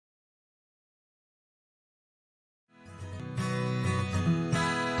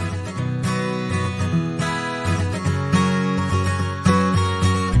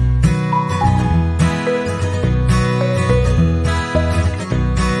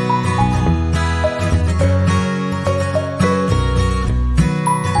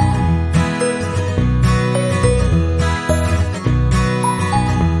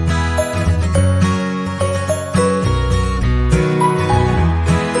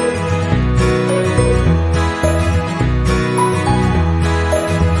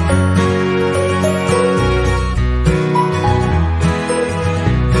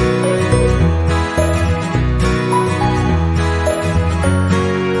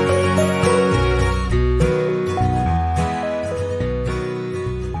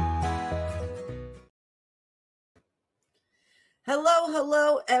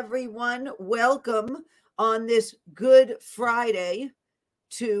everyone. Welcome on this Good Friday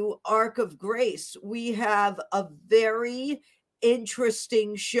to Ark of Grace. We have a very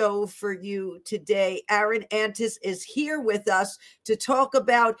interesting show for you today. Aaron Antis is here with us to talk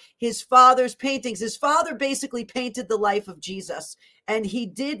about his father's paintings. His father basically painted the life of Jesus, and he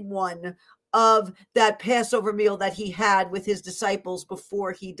did one of that Passover meal that he had with his disciples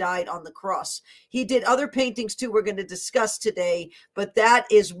before he died on the cross. He did other paintings too, we're going to discuss today, but that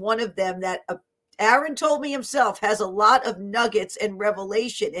is one of them that Aaron told me himself has a lot of nuggets and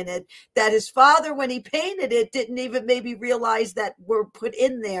revelation in it that his father, when he painted it, didn't even maybe realize that were put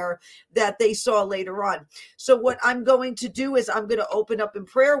in there that they saw later on. So what I'm going to do is I'm going to open up in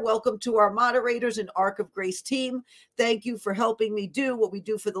prayer. Welcome to our moderators and Ark of Grace team. Thank you for helping me do what we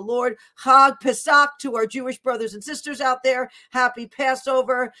do for the Lord. Chag Pesach to our Jewish brothers and sisters out there. Happy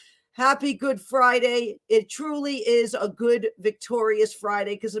Passover. Happy Good Friday. It truly is a good, victorious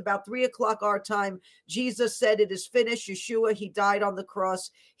Friday because about 3:00 our time, Jesus said it is finished. Yeshua, he died on the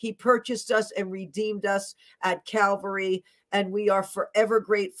cross. He purchased us and redeemed us at Calvary. And we are forever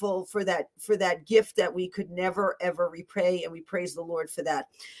grateful for that gift that we could never, ever repay. And we praise the Lord for that.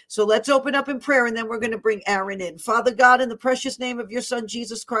 So let's open up in prayer, and then we're going to bring Aaron in. Father God, in the precious name of your son,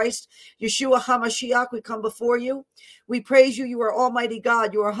 Jesus Christ, Yeshua HaMashiach, we come before you. We praise you. You are Almighty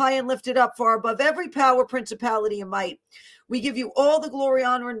God. You are high and lifted up, far above every power, principality, and might. We give you all the glory,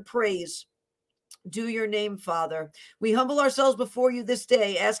 honor, and praise. Do your name, Father. We humble ourselves before you this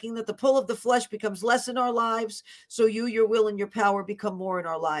day, asking that the pull of the flesh becomes less in our lives, so you, your will, and your power become more in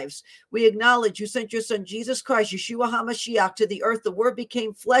our lives. We acknowledge you sent your son, Jesus Christ, Yeshua HaMashiach, to the earth. The word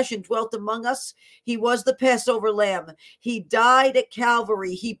became flesh and dwelt among us. He was the Passover lamb. He died at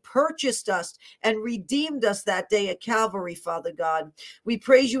Calvary. He purchased us and redeemed us that day at Calvary, Father God. We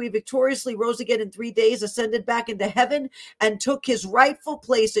praise you. He victoriously rose again in 3 days, ascended back into heaven, and took his rightful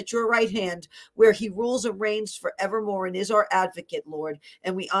place at your right hand, where he rules and reigns forevermore and is our advocate, Lord.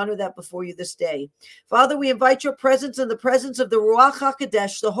 And we honor that before you this day. Father, we invite your presence and the presence of the Ruach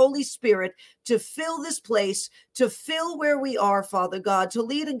HaKodesh, the Holy Spirit, to fill this place, to fill where we are, Father God, to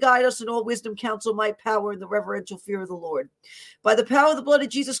lead and guide us in all wisdom, counsel, might, power, and the reverential fear of the Lord. By the power of the blood of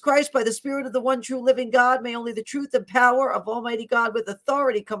Jesus Christ, by the Spirit of the one true living God, may only the truth and power of Almighty God with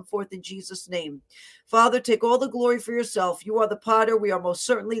authority come forth in Jesus' name. Father, take all the glory for yourself. You are the potter. We are most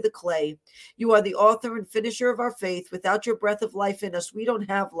certainly the clay. You are the author and finisher of our faith. Without your breath of life in us, we don't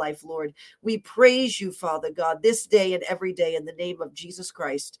have life, Lord. We praise you, Father God, this day and every day in the name of Jesus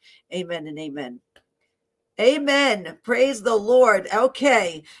Christ. Amen and amen. Amen. Praise the Lord.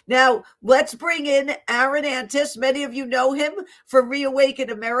 Okay. Now let's bring in Aaron Antis. Many of you know him from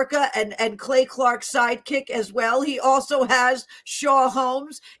Reawaken America and Clay Clark's sidekick as well. He also has Shaw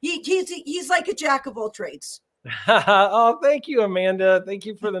Holmes. He's like a jack of all trades. Oh, thank you, Amanda. Thank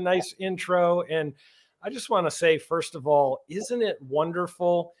you for the nice intro. And I just want to say, first of all, isn't it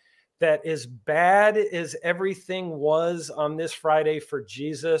wonderful that as bad as everything was on this Friday for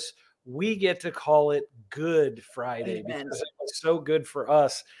Jesus, we get to call it Good Friday? Amen. Because it was so good for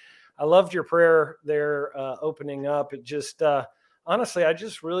us. I loved your prayer there opening up. It just, honestly, I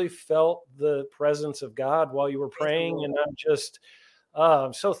just really felt the presence of God while you were praying. And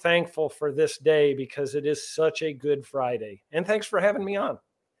I'm so thankful for this day because it is such a good Friday. And thanks for having me on.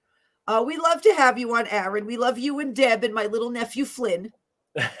 We love to have you on, Aaron. We love you and Deb and my little nephew, Flynn.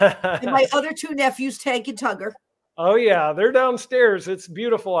 And my other two nephews, Tank and Tugger. Oh, yeah. They're downstairs. It's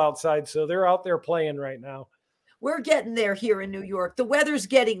beautiful outside, so they're out there playing right now. We're getting there here in New York. The weather's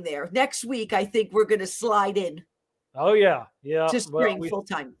getting there. Next week, I think we're going to slide in. Oh, yeah. Yeah. To spring full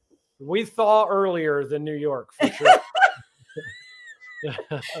time. We thaw earlier than New York, for sure.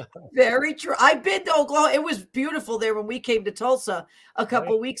 Very true. I've been to Oklahoma. It was beautiful there when we came to Tulsa a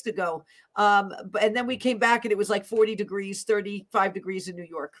couple weeks ago. And then we came back and it was like 40 degrees, 35 degrees in New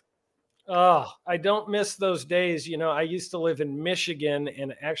York. Oh, I don't miss those days. You know, I used to live in Michigan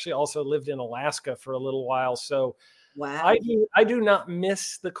and actually also lived in Alaska for a little while. So wow. I do not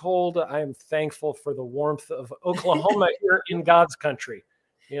miss the cold. I am thankful for the warmth of Oklahoma here in God's country.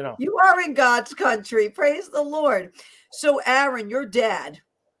 You know, you are in God's country. Praise the Lord. So Aaron, your dad,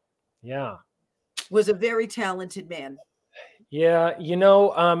 was a very talented man. Yeah. You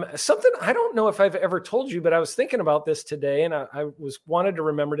know, something I don't know if I've ever told you, but I was thinking about this today and I wanted to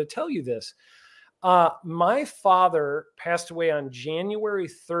remember to tell you this. My father passed away on January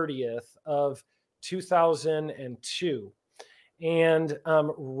 30th of 2002. And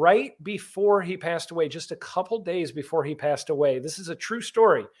right before he passed away, just a couple days before he passed away, this is a true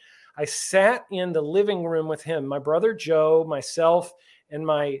story. I sat in the living room with him, my brother Joe, myself, and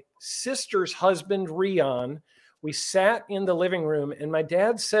my sister's husband, Rion. we sat in the living room, and my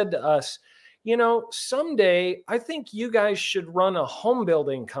dad said to us, someday I think you guys should run a home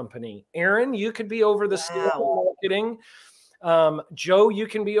building company. Aaron, you could be over the sales and marketing. Joe, you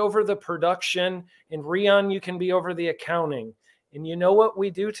can be over the production, and Rion, you can be over the accounting. And you know what we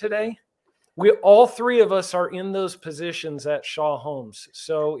do today? All three of us are in those positions at Shaw Homes.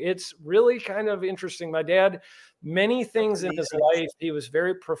 So it's really kind of interesting. My dad, many things in his life, he was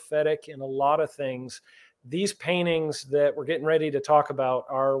very prophetic in a lot of things. These paintings that we're getting ready to talk about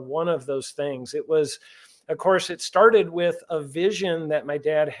are one of those things. It was, of course, it started with a vision that my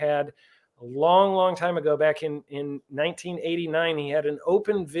dad had a long, long time ago. Back in 1989, he had an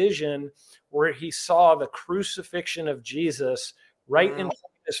open vision where he saw the crucifixion of Jesus right in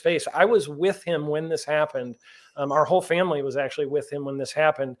his face. I was with him when this happened. Our whole family was actually with him when this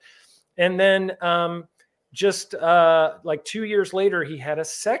happened. And then just like 2 years later, he had a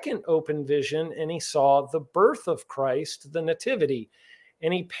second open vision, and he saw the birth of Christ, the nativity,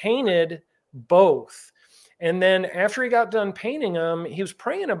 and he painted both. And then after he got done painting them, he was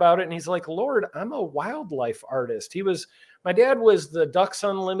praying about it, and he's like, Lord, I'm a wildlife artist. My dad was the Ducks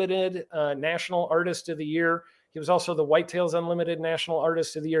Unlimited National Artist of the Year. He was also the Whitetails Unlimited National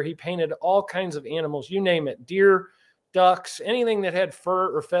Artist of the Year. He painted all kinds of animals, you name it, deer, ducks, anything that had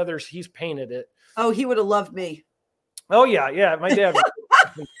fur or feathers, he's painted it. Oh, he would have loved me. Oh, yeah. My dad,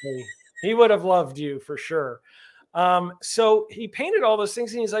 he would have loved you for sure. So he painted all those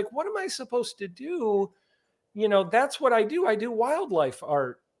things, and he's like, what am I supposed to do? That's what I do. I do wildlife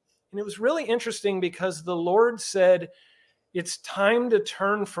art. And it was really interesting because the Lord said, it's time to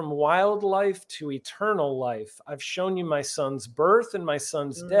turn from wildlife to eternal life. I've shown you my son's birth and my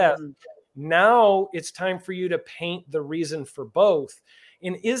son's death. Now it's time for you to paint the reason for both.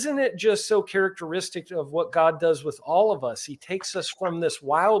 And isn't it just so characteristic of what God does with all of us? He takes us from this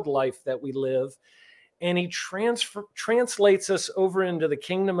wildlife that we live, and he translates us over into the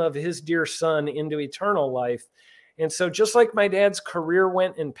kingdom of his dear son, into eternal life. And so just like my dad's career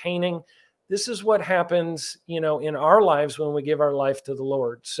went in painting, this is what happens, in our lives when we give our life to the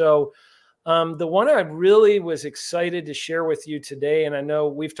Lord. So the one I really was excited to share with you today, and I know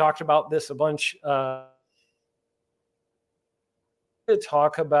we've talked about this a bunch, to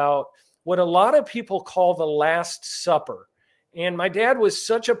talk about what a lot of people call the Last Supper. And my dad was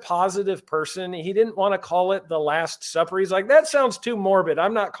such a positive person. He didn't want to call it the Last Supper. He's like, that sounds too morbid.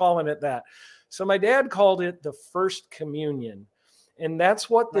 I'm not calling it that. So my dad called it the First Communion. And that's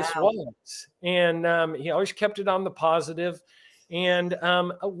what this was. And he always kept it on the positive. And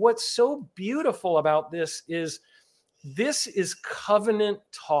what's so beautiful about this is covenant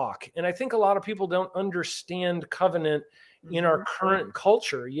talk. And I think a lot of people don't understand covenant in our current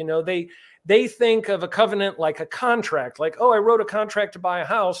culture. They think of a covenant like a contract, like, oh, I wrote a contract to buy a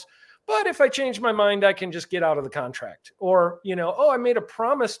house, but if I change my mind, I can just get out of the contract. Or, oh, I made a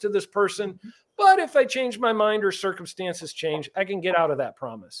promise to this person, but if I change my mind or circumstances change, I can get out of that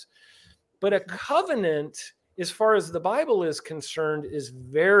promise. But a covenant, as far as the Bible is concerned, is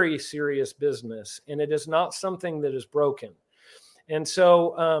very serious business, and it is not something that is broken. And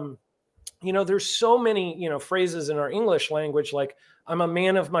so, there's so many, phrases in our English language, like I'm a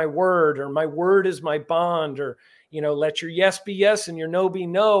man of my word, or my word is my bond, or, let your yes be yes and your no be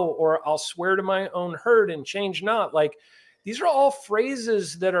no, or I'll swear to my own hurt and change not. Like, these are all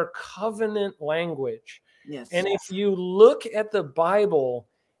phrases that are covenant language. Yes. And if you look at the Bible,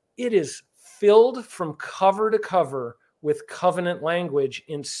 it is filled from cover to cover with covenant language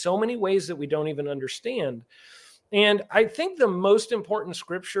in so many ways that we don't even understand. And I think the most important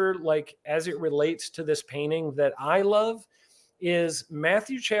scripture, like as it relates to this painting that I love, is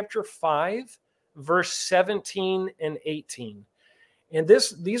Matthew chapter 5, verse 17 and 18. And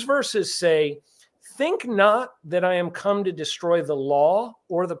these verses say, think not that I am come to destroy the law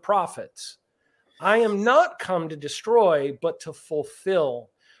or the prophets. I am not come to destroy, but to fulfill.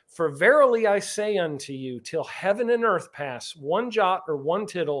 For verily I say unto you, till heaven and earth pass, one jot or one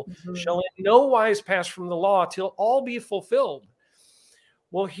tittle shall in no wise pass from the law till all be fulfilled.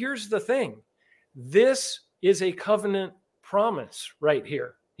 Well, here's the thing. This is a covenant promise right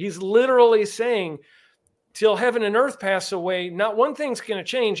here. He's literally saying, till heaven and earth pass away, not one thing's going to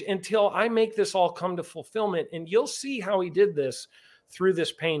change until I make this all come to fulfillment. And you'll see how he did this through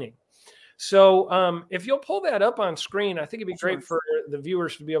this painting. So if you'll pull that up on screen, I think it'd be great for the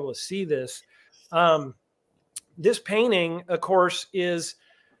viewers to be able to see this. This painting, of course, is,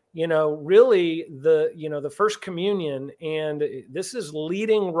 really the First Communion. And this is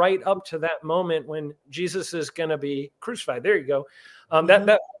leading right up to that moment when Jesus is going to be crucified. There you go.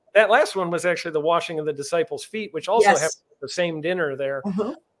 That last one was actually the washing of the disciples' feet, which also happened at the same dinner there.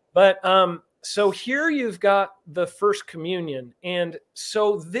 But so here you've got the first communion. And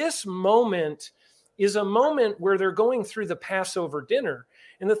so this moment is a moment where they're going through the Passover dinner.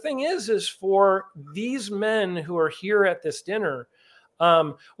 And the thing is for these men who are here at this dinner,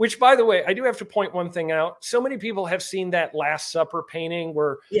 which, by the way, I do have to point one thing out. So many people have seen that Last Supper painting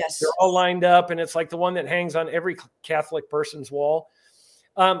where they're all lined up, and it's like the one that hangs on every Catholic person's wall.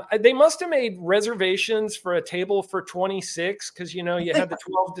 They must have made reservations for a table for 26 because, you had the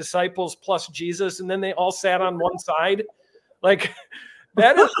 12 disciples plus Jesus, and then they all sat on one side. Like,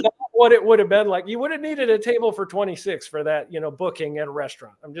 that is not what it would have been like. You would have needed a table for 26 for that, booking at a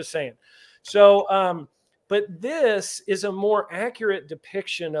restaurant. I'm just saying. So, but this is a more accurate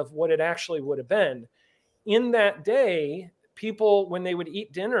depiction of what it actually would have been. In that day, people, when they would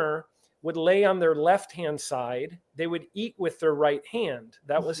eat dinner, would lay on their left-hand side. They would eat with their right hand.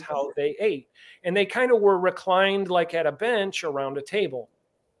 That was how they ate. And they kind of were reclined like at a bench around a table.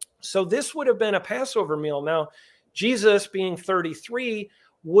 So this would have been a Passover meal. Now, Jesus, being 33,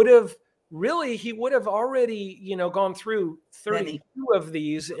 would have already, gone through 32 of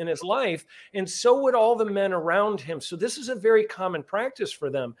these in his life. And so would all the men around him. So this is a very common practice for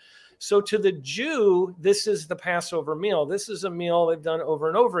them. So to the Jew, this is the Passover meal. This is a meal they've done over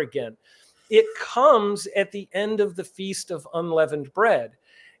and over again. It comes at the end of the Feast of Unleavened Bread.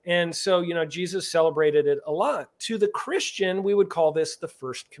 And so, Jesus celebrated it a lot. To the Christian, we would call this the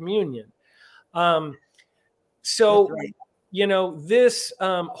First Communion. This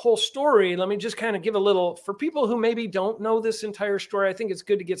whole story, let me just kind of give a little, for people who maybe don't know this entire story, I think it's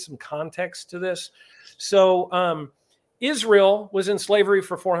good to get some context to this. So Israel was in slavery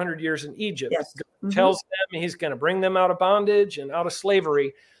for 400 years in Egypt. Yes. God tells them he's going to bring them out of bondage and out of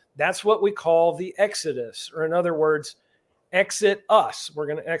slavery. That's what we call the Exodus, or in other words, exit us. We're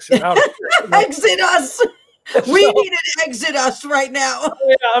going to exit out of here. Exit us. We need an exit us right now.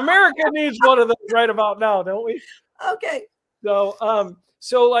 Yeah, America needs one of those right about now, don't we? Okay.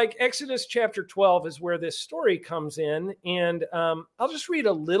 So like Exodus chapter 12 is where this story comes in. And I'll just read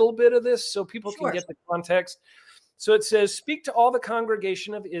a little bit of this so people can get the context. So it says, "Speak to all the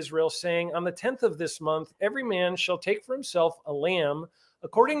congregation of Israel, saying, on the 10th of this month, every man shall take for himself a lamb,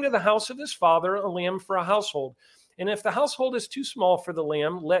 according to the house of his father, a lamb for a household. And if the household is too small for the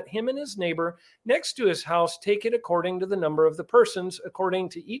lamb, let him and his neighbor next to his house take it according to the number of the persons, according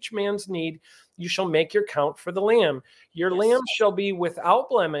to each man's need. You shall make your count for the lamb. Your lamb shall be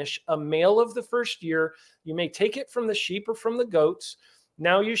without blemish, a male of the first year. You may take it from the sheep or from the goats.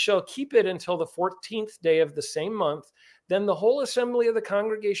 Now you shall keep it until the 14th day of the same month. Then the whole assembly of the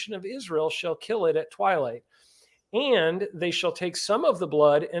congregation of Israel shall kill it at twilight. And they shall take some of the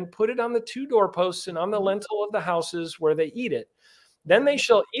blood and put it on the two doorposts and on the lintel of the houses where they eat it. Then they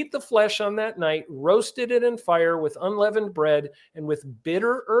shall eat the flesh on that night, roasted it in fire with unleavened bread, and with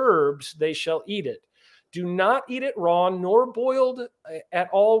bitter herbs they shall eat it. Do not eat it raw, nor boiled at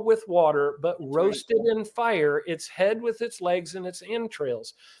all with water, but roasted in fire, its head with its legs and its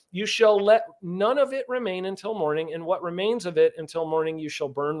entrails. You shall let none of it remain until morning, and what remains of it until morning you shall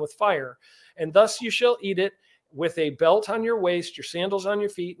burn with fire. And thus you shall eat it with a belt on your waist, your sandals on your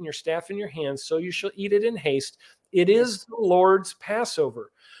feet, and your staff in your hands. So you shall eat it in haste. It is the Lord's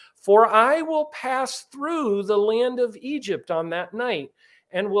Passover. For I will pass through the land of Egypt on that night,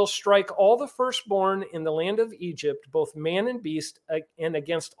 and will strike all the firstborn in the land of Egypt, both man and beast, and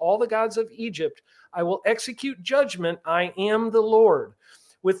against all the gods of Egypt I will execute judgment. I am the Lord.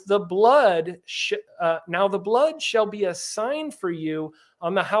 With the blood, now the blood shall be a sign for you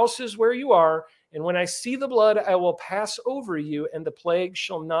on the houses where you are, and when I see the blood, I will pass over you, and the plague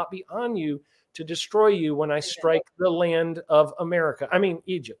shall not be on you to destroy you when I strike the land of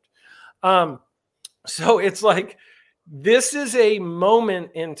Egypt. So it's like, this is a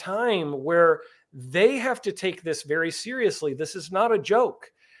moment in time where they have to take this very seriously. This is not a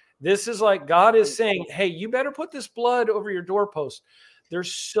joke. This is like God is saying, hey, you better put this blood over your doorpost.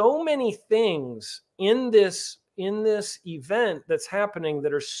 There's so many things in this event that's happening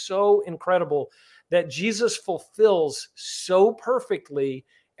that are so incredible that Jesus fulfills so perfectly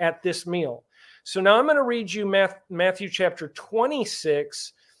at this meal. So now I'm going to read you Matthew chapter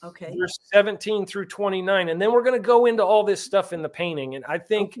 26, verse 17 through 29. And then we're going to go into all this stuff in the painting. And I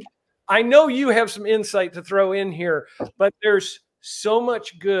think, I know you have some insight to throw in here, but there's so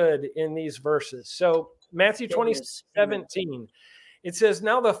much good in these verses. So Matthew 26, 17. It says,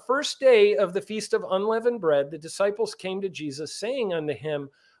 now the first day of the Feast of Unleavened Bread, the disciples came to Jesus, saying unto him,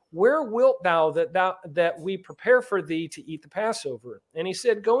 where wilt thou that we prepare for thee to eat the Passover? And he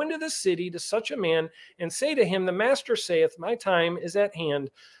said, go into the city to such a man, and say to him, the master saith, my time is at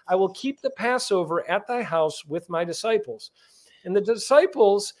hand. I will keep the Passover at thy house with my disciples. And the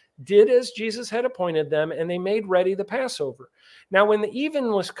disciples did as Jesus had appointed them, and they made ready the Passover. Now, when the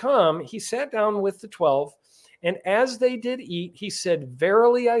even was come, he sat down with the 12, and as they did eat, he said,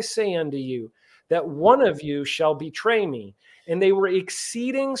 Verily I say unto you, that one of you shall betray me. And they were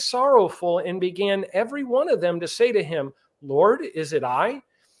exceeding sorrowful, and began every one of them to say to him, Lord, is it I?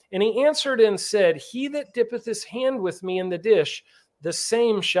 And he answered and said, He that dippeth his hand with me in the dish, the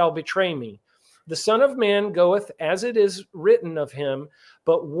same shall betray me. The Son of Man goeth as it is written of him,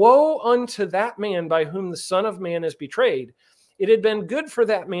 but woe unto that man by whom the Son of Man is betrayed. It had been good for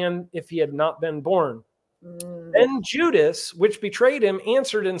that man if he had not been born. Then Judas, which betrayed him,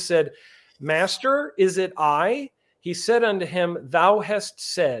 answered and said, Master, is it I? He said unto him, Thou hast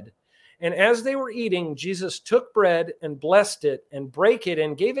said. And as they were eating, Jesus took bread and blessed it and brake it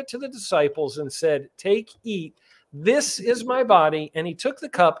and gave it to the disciples and said, Take, eat. This is my body. And he took the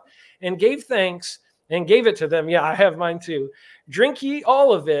cup and gave thanks and gave it to them. Yeah, I have mine too. Drink ye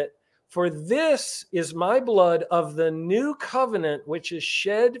all of it, for this is my blood of the new covenant, which is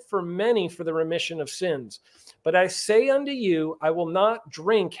shed for many for the remission of sins. But I say unto you, I will not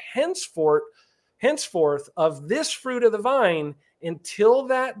drink henceforth of this fruit of the vine until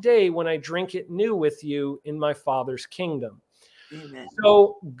that day when I drink it new with you in my Father's kingdom. Amen.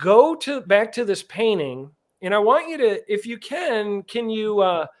 So go back to this painting, and I want you to, if you can you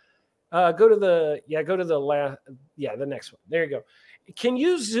go to the next one. There you go. Can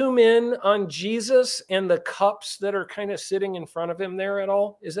you zoom in on Jesus and the cups that are kind of sitting in front of him there at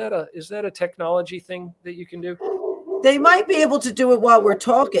all? Is that a technology thing that you can do? They might be able to do it while we're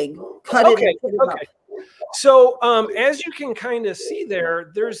talking. Cut it and put it up. So as you can kind of see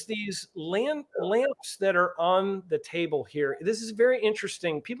there's these lamps that are on the table here. This is very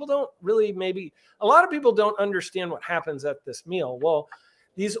interesting. A lot of people don't understand what happens at this meal. Well,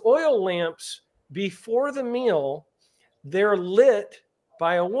 these oil lamps before the meal, they're lit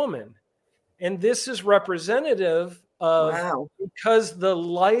by a woman. And this is representative of because the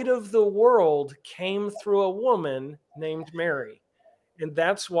light of the world came through a woman named Mary. And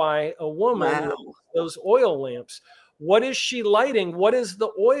that's why a woman lit those oil lamps. What is she lighting? What is the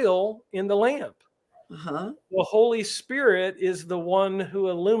oil in the lamp? The Holy Spirit is the one who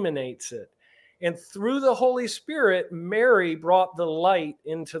illuminates it. And through the Holy Spirit, Mary brought the light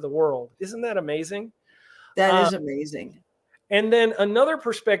into the world. Isn't that amazing? That is amazing. And then another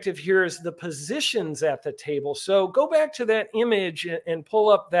perspective here is the positions at the table. So go back to that image and pull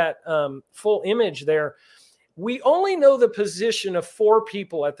up that full image there. We only know the position of 4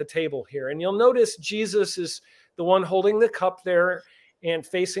 people at the table here. And you'll notice Jesus is the one holding the cup there and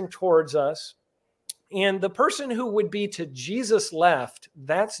facing towards us. And the person who would be to Jesus' left,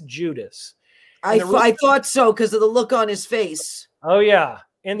 that's Judas. I thought so because of the look on his face. Oh, yeah.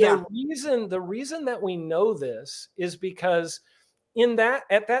 And the reason that we know this is because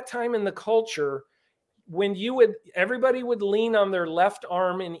at that time in the culture, when everybody would lean on their left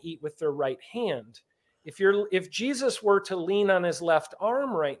arm and eat with their right hand. If Jesus were to lean on his left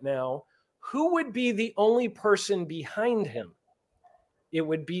arm right now, who would be the only person behind him? It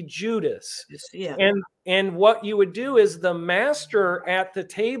would be Judas. Yeah. And what you would do is the master at the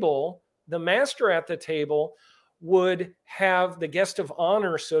table would have the guest of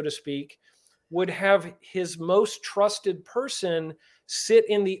honor, so to speak, would have his most trusted person sit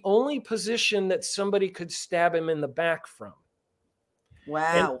in the only position that somebody could stab him in the back from.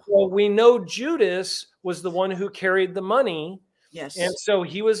 Wow. And so we know Judas was the one who carried the money. Yes. And so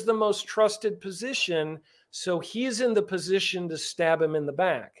he was the most trusted position. So he's in the position to stab him in the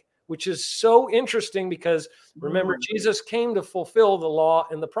back, which is so interesting because remember, Jesus came to fulfill the law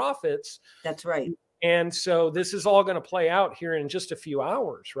and the prophets. That's right. And so this is all going to play out here in just a few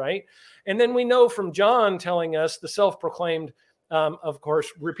hours, right? And then we know from John telling us, the self-proclaimed, of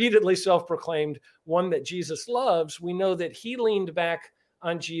course, repeatedly self-proclaimed one that Jesus loves, we know that he leaned back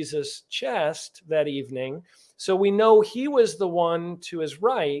on Jesus' chest that evening. So we know he was the one to his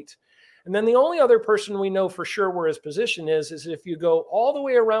right. And then the only other person we know for sure where his position is if you go all the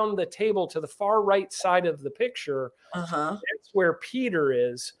way around the table to the far right side of the picture, that's where Peter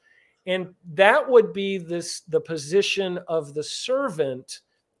is. And that would be the position of the servant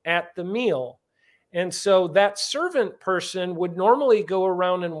at the meal. And so that servant person would normally go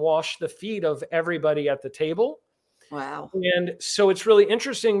around and wash the feet of everybody at the table. Wow. And so it's really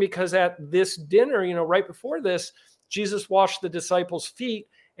interesting because at this dinner, right before this, Jesus washed the disciples' feet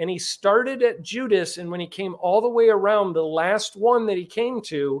and he started at Judas. And when he came all the way around, the last one that he came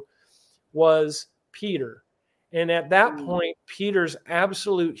to was Peter. And at that point, Peter's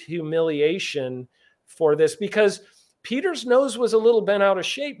absolute humiliation for this, because Peter's nose was a little bent out of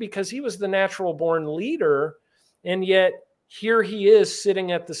shape because he was the natural born leader. And yet here he is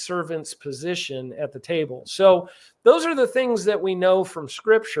sitting at the servant's position at the table. So those are the things that we know from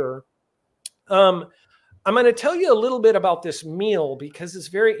Scripture. I'm going to tell you a little bit about this meal because it's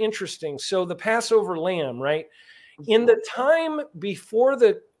very interesting. So the Passover lamb, right? In the time before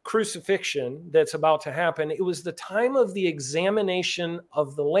the crucifixion that's about to happen, it was the time of the examination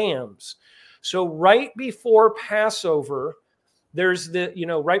of the lambs. So right before Passover, there's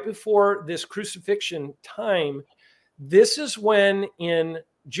right before this crucifixion time, this is when in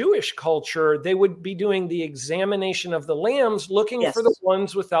Jewish culture, they would be doing the examination of the lambs, looking for the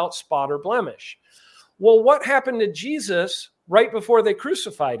ones without spot or blemish. Well, what happened to Jesus right before they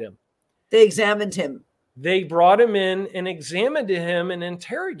crucified him? They examined him. They brought him in and examined him and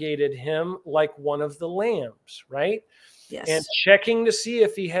interrogated him like one of the lambs, right? Yes. And checking to see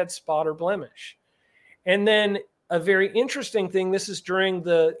if he had spot or blemish. And then a very interesting thing, this is during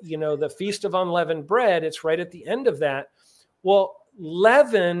the Feast of Unleavened Bread. It's right at the end of that. Well,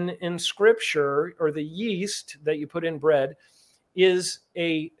 leaven in Scripture, or the yeast that you put in bread, is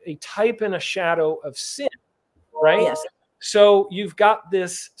a type and a shadow of sin, right? Yes. So you've got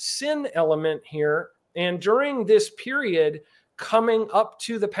this sin element here. And during this period coming up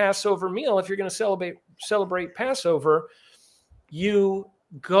to the Passover meal, if you're going to celebrate Passover, you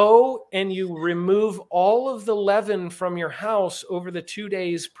go and you remove all of the leaven from your house over the 2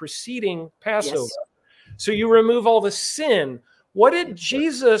 days preceding Passover. Yes. So you remove all the sin. What did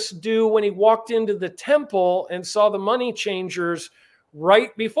Jesus do when he walked into the temple and saw the money changers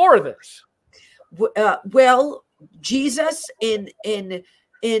right before this? Well, Jesus, in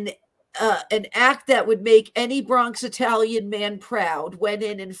an act that would make any Bronx Italian man proud, went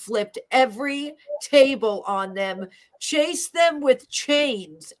in and flipped every table on them, chased them with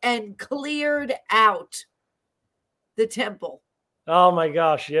chains, and cleared out the temple. Oh my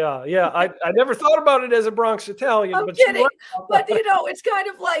gosh, yeah. I never thought about it as a Bronx Italian. I'm kidding. But it's kind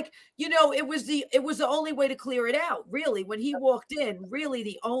of like, it was the only way to clear it out. Really, when he walked in, really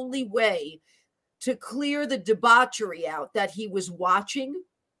the only way to clear the debauchery out that he was watching.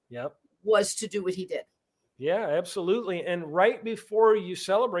 Yep. Was to do what he did. Yeah, absolutely. And right before you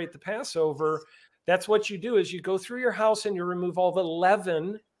celebrate the Passover, that's what you do is you go through your house and you remove all the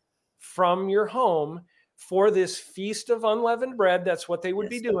leaven from your home for this Feast of Unleavened Bread. That's what they would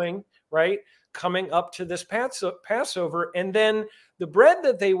be doing, right? Coming up to this Passover. And then the bread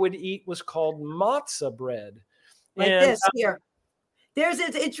that they would eat was called matzah bread. Like this here.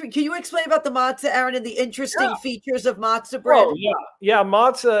 Can you explain about the matzah, Aaron, and the interesting features of matzah bread? Oh, yeah.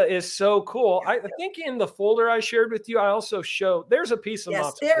 Matzah is so cool. I think in the folder I shared with you, I also show there's a piece of matzah.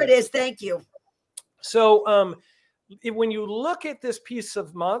 Yes, there bread. It is. Thank you. So, when you look at this piece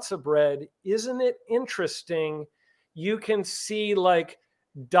of matzah bread, isn't it interesting? You can see like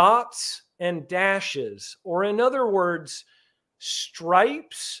dots and dashes, or in other words,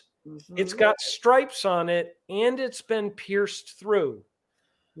 stripes. Mm-hmm. It's got stripes on it and it's been pierced through.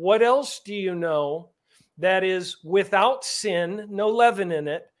 What else do you know that is without sin, no leaven in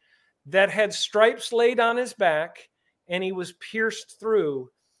it, that had stripes laid on his back and he was pierced through?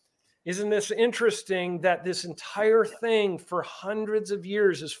 Isn't this interesting that this entire thing for hundreds of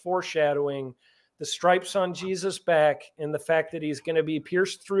years is foreshadowing the stripes on Jesus' back and the fact that he's going to be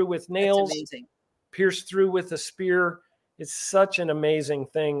pierced through with nails, pierced through with a spear. It's such an amazing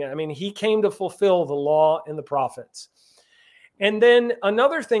thing. I mean, he came to fulfill the law and the prophets. And then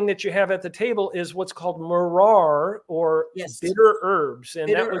another thing that you have at the table is what's called maror, or bitter herbs. And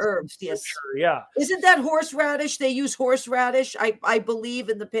bitter herbs, yes. Yeah. Isn't that horseradish? They use horseradish, I believe,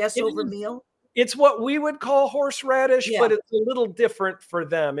 in the Passover meal. It's what we would call horseradish, but it's a little different for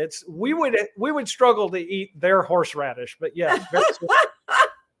them. We would struggle to eat their horseradish, but yeah.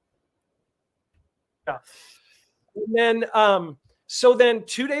 Yeah. And then, so then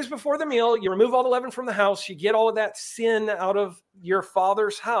 2 days before the meal, you remove all the leaven from the house. You get all of that sin out of your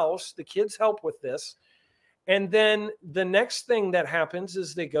father's house. The kids help with this. And then the next thing that happens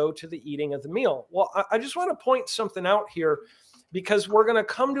is they go to the eating of the meal. Well, I just want to point something out here because we're going to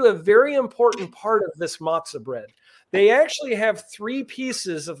come to a very important part of this matzah bread. They actually have 3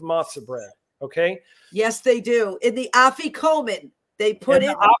 pieces of matzah bread, okay? Yes, they do. In the afikomen, they put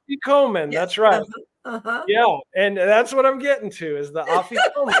it. Afikomen, that's right. Uh-huh. Yeah, and that's what I'm getting to is the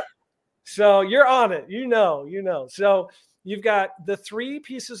afikomen. So you're on it, you know. So you've got the 3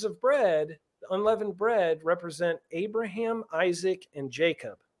 pieces of bread, unleavened bread, represent Abraham, Isaac, and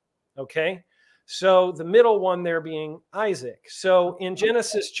Jacob. Okay, so the middle one there being Isaac. So in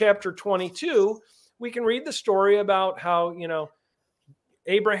Genesis chapter 22, we can read the story about how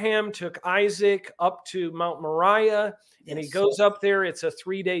Abraham took Isaac up to Mount Moriah, and he goes up there. It's a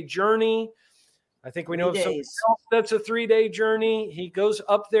 3-day journey. I think we 3 know of something days. else that's a 3-day journey. He goes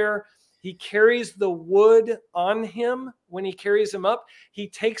up there. He carries the wood on him when he carries him up. He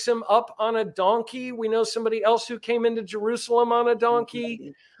takes him up on a donkey. We know somebody else who came into Jerusalem on a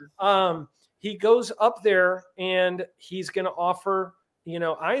donkey. He goes up there and he's going to offer,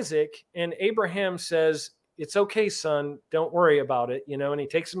 Isaac. And Abraham says, "It's okay, son. Don't worry about it." And he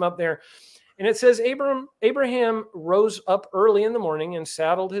takes him up there. And it says Abraham rose up early in the morning and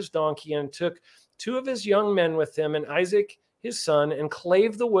saddled his donkey and took 2 of his young men with him and Isaac his son, and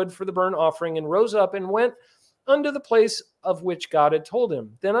clave the wood for the burnt offering, and rose up and went unto the place of which God had told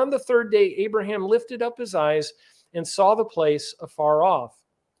him. Then on the 3rd day Abraham lifted up his eyes and saw the place afar off.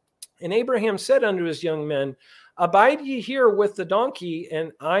 And Abraham said unto his young men, "Abide ye here with the donkey,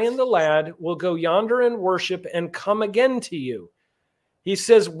 and I and the lad will go yonder and worship and come again to you." He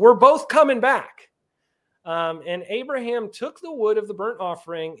says, we're both coming back. And Abraham took the wood of the burnt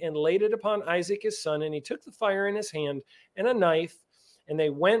offering and laid it upon Isaac his son, and he took the fire in his hand and a knife, and they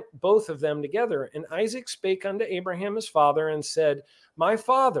went both of them together. And Isaac spake unto Abraham his father and said, "My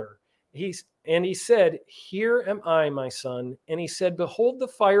father." He said, "Here am I, my son." And he said, "Behold the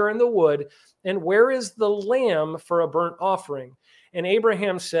fire and the wood, and where is the lamb for a burnt offering?" And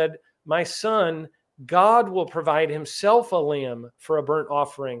Abraham said, "My son, God will provide himself a lamb for a burnt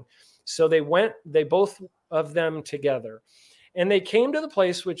offering." So they both of them together. And they came to the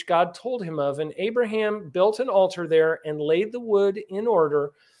place which God told him of. And Abraham built an altar there and laid the wood in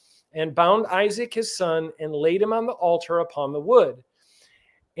order, and bound Isaac his son and laid him on the altar upon the wood.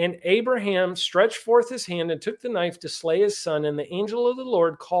 And Abraham stretched forth his hand and took the knife to slay his son. And the angel of the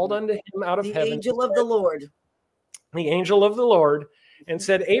Lord called unto him out of heaven. The angel of the Lord. The angel of the Lord, and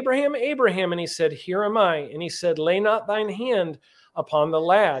said, "Abraham, Abraham." And he said, "Here am I." And he said, "Lay not thine hand upon the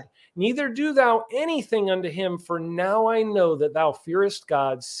lad, neither do thou anything unto him, for now I know that thou fearest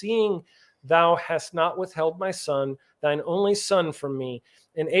God, seeing thou hast not withheld my son, thine only son, from me."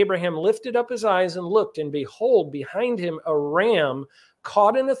 And Abraham lifted up his eyes and looked, and behold, behind him a ram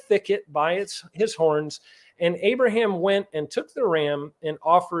caught in a thicket by his horns. And Abraham went and took the ram and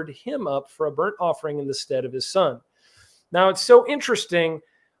offered him up for a burnt offering in the stead of his son. Now, it's so interesting.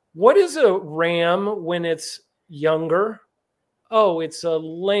 What is a ram when it's younger? Oh, it's a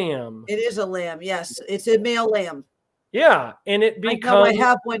lamb. It is a lamb. Yes, it's a male lamb. Yeah, and it becomes. I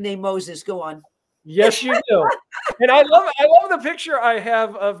have one named Moses. Go on. Yes, you do. And I love the picture I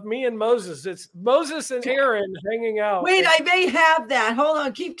have of me and Moses. It's Moses and Aaron hanging out. Wait, I may have that. Hold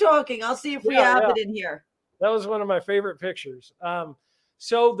on, keep talking. I'll see if we have it in here. That was one of my favorite pictures.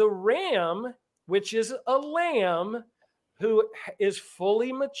 So the ram, which is a lamb who is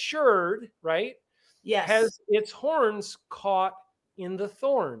fully matured, right? Yes. Has its horns caught in the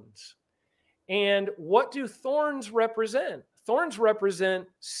thorns. And what do thorns represent? Thorns represent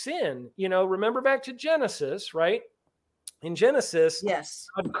sin. Remember back to Genesis, right? In Genesis, yes,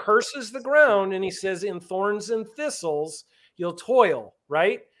 God curses the ground and he says, "In thorns and thistles, you'll toil,"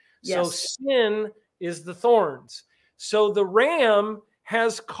 right? Yes. So sin is the thorns. So the ram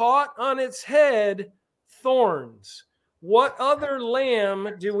has caught on its head thorns. What other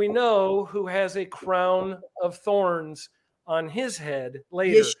lamb do we know who has a crown of thorns on his head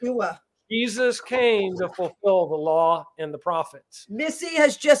later? Yeshua. Jesus came to fulfill the law and the prophets. Missy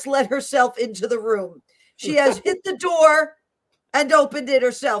has just let herself into the room. She has hit the door and opened it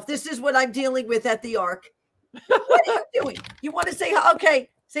herself. This is what I'm dealing with at the Ark. What are you doing? You want to say hi? Okay.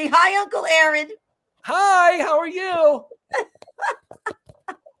 Say hi, Uncle Aaron. Hi, how are you?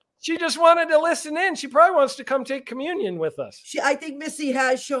 She just wanted to listen in. She probably wants to come take communion with us. I think Missy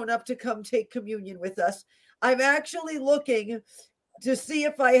has shown up to come take communion with us. I'm actually looking to see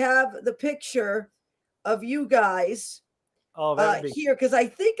if I have the picture of you guys here, because I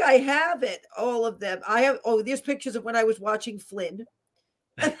think I have it, all of them. I have, there's pictures of when I was watching Flynn.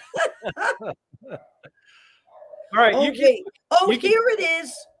 All right. Okay. Here it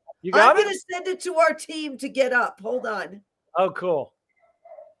is. You got I'm going to send it to our team to get up. Hold on. Oh, cool.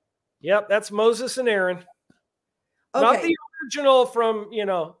 Yep, that's Moses and Aaron. Okay. Not the original from,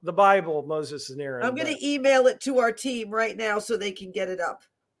 the Bible, Moses and Aaron. I'm going to email it to our team right now so they can get it up.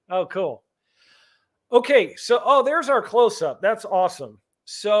 Oh, cool. Okay, so, there's our close-up. That's awesome.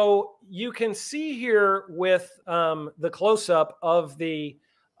 So you can see here with the close-up of the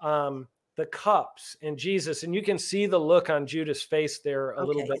cups and Jesus, and you can see the look on Judas' face there a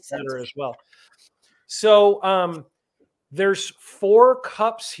little bit better as well. So there's 4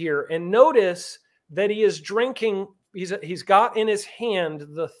 cups here, and notice that he is drinking. He's got in his hand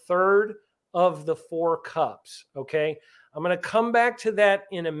the 3rd of the 4 cups. Okay, I'm going to come back to that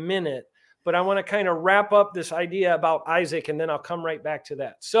in a minute, but I want to kind of wrap up this idea about Isaac, and then I'll come right back to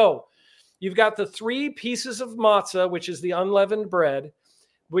that. So You've got the 3 pieces of matzah, which is the unleavened bread,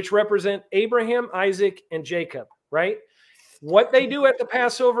 which represent Abraham, Isaac, and Jacob, right? What they do at the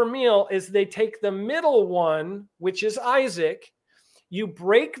Passover meal is they take the middle one, which is Isaac. You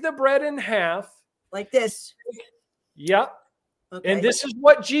break the bread in half. Like this. Yep. Okay. And this is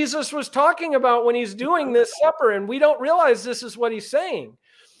what Jesus was talking about when he's doing this supper. And we don't realize this is what he's saying.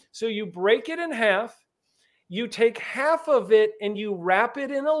 So you break it in half. You take half of it and you wrap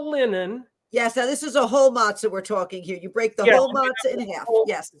it in a linen. Yes. Now this is a whole matzah we're talking here. You break the whole matzah in half.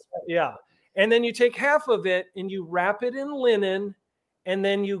 Yes. Yeah. And then you take half of it and you wrap it in linen and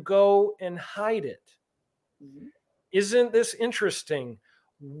then you go and hide it. Mm-hmm. Isn't this interesting?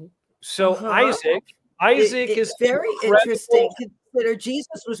 So Isaac is very interesting. Consider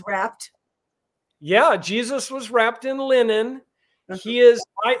Jesus was wrapped. Yeah, Jesus was wrapped in linen. He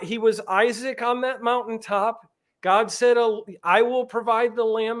was Isaac on that mountaintop. God said, I will provide the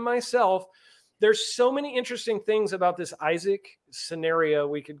lamb myself. There's so many interesting things about this Isaac scenario.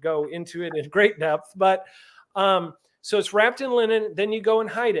 We could go into it in great depth, but so it's wrapped in linen. Then you go and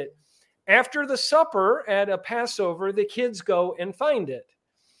hide it. After the supper at a Passover, the kids go and find it.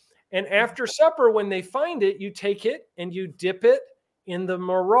 And after supper, when they find it, you take it and you dip it in the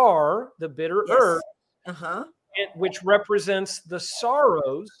maror, the bitter herb, which represents the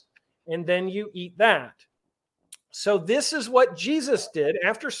sorrows, and then you eat that. So this is what Jesus did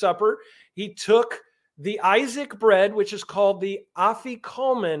after supper. He took the Isaac bread, which is called the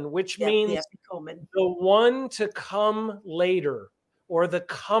afikomen, which means the one to come later, or the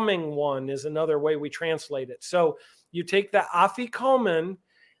coming one is another way we translate it. So you take the afikomen,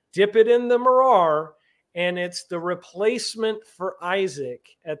 dip it in the maror, and it's the replacement for Isaac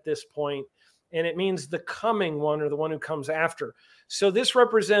at this point, and it means the coming one or the one who comes after. So this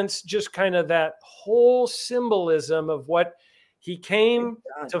represents just kind of that whole symbolism of what he came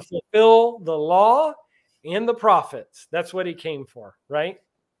to fulfill, the law and the prophets. That's what he came for, right?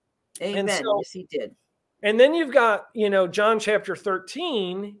 Amen. Yes, he did. And then you've got, John chapter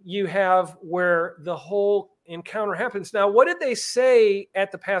 13, you have where the whole encounter happens. Now, what did they say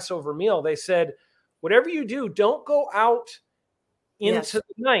at the Passover meal? They said, whatever you do, don't go out into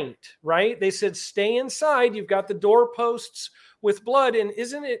the night, right? They said, stay inside. You've got the doorposts with blood. And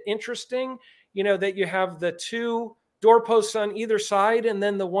isn't it interesting, that you have the 2 doorposts on either side and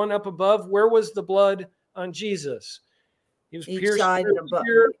then the one up above? Where was the blood on Jesus? He was pierced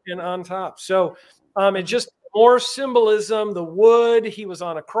here and on top. So it just more symbolism, the wood, he was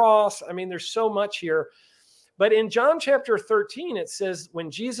on a cross. I mean, there's so much here. But in John chapter 13, it says,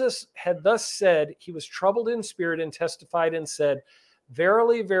 when Jesus had thus said, he was troubled in spirit and testified and said,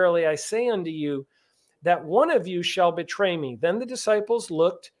 verily, verily, I say unto you, that one of you shall betray me. Then the disciples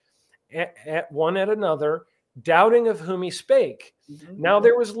looked at one at another, doubting of whom he spake. Mm-hmm. Now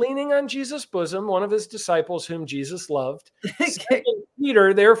there was leaning on Jesus' bosom one of his disciples whom Jesus loved.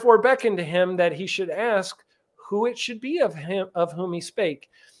 Peter therefore beckoned to him that he should ask who it should be of him of whom he spake.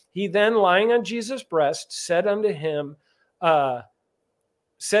 He then, lying on Jesus' breast, said unto him,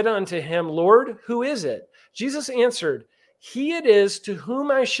 Lord, who is it? Jesus answered, he it is to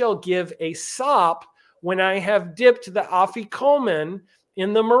whom I shall give a sop when I have dipped the afikomen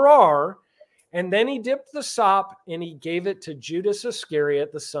in the maror. And then he dipped the sop and he gave it to Judas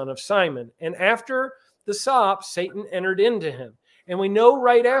Iscariot, the son of Simon. And after the sop, Satan entered into him. And we know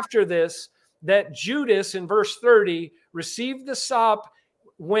right after this that Judas, in verse 30, received the sop,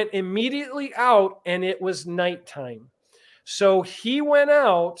 went immediately out, and it was nighttime. So he went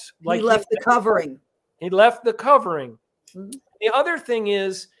out. He left the covering. He left the covering. Mm-hmm. The other thing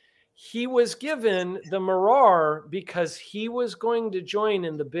is, he was given the maror because he was going to join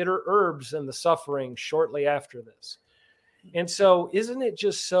in the bitter herbs and the suffering shortly after this. And so isn't it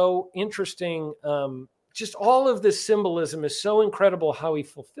just so interesting? Just all of this symbolism is so incredible how he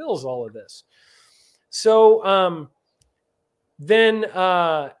fulfills all of this. So then,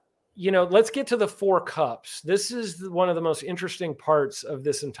 let's get to the 4 cups. This is one of the most interesting parts of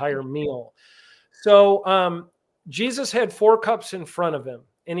this entire meal. So Jesus had 4 cups in front of him,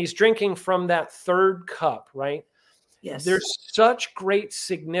 and he's drinking from that 3rd cup, right? Yes. There's such great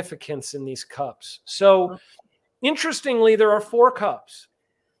significance in these cups. So interestingly, there are 4 cups.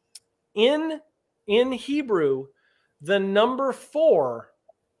 In Hebrew, the number 4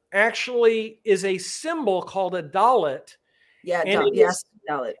 actually is a symbol called a dalet. Yeah,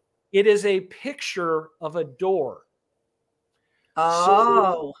 dalet. It is a picture of a door.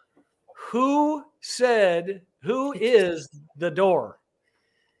 Oh. So who is the door?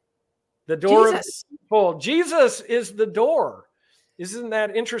 The door Jesus. Jesus is the door. Isn't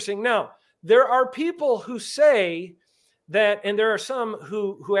that interesting? Now, there are people who say that, and there are some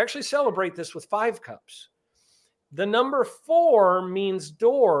who actually celebrate this with 5 cups. The number 4 means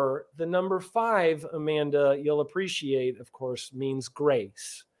door. The number 5, Amanda, you'll appreciate, of course, means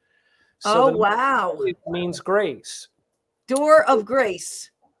grace. So wow. It means grace. Door of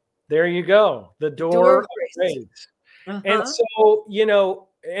grace. There you go. The door of grace. Uh-huh. And so,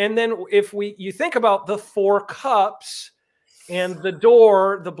 and then if you think about the 4 cups and the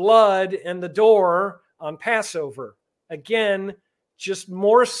door, the blood and the door on Passover, again, just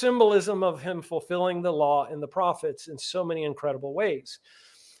more symbolism of him fulfilling the law and the prophets in so many incredible ways.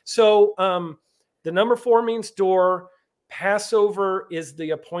 So the number 4 means door. Passover is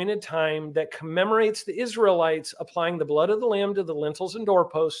the appointed time that commemorates the Israelites applying the blood of the lamb to the lintels and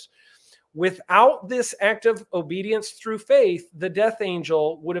doorposts. Without this act of obedience through faith, the death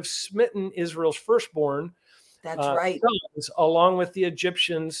angel would have smitten Israel's firstborn. That's right. Sons, along with the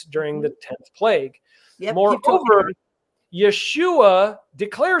Egyptians during the 10th plague. Yep, moreover, Yeshua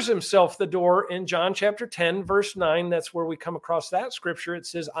declares himself the door in John chapter 10, verse 9. That's where we come across that scripture. It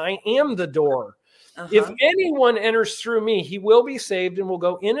says, I am the door. Uh-huh. If anyone enters through me, he will be saved and will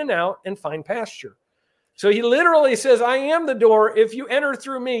go in and out and find pasture. So he literally says, I am the door. If you enter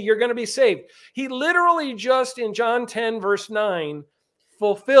through me, you're going to be saved. He literally just in John 10, verse 9,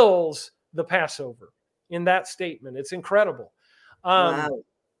 fulfills the Passover in that statement. It's incredible. Wow.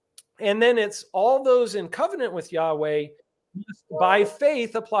 And then it's all those in covenant with Yahweh by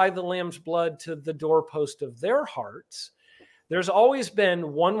faith apply the lamb's blood to the doorpost of their hearts. There's always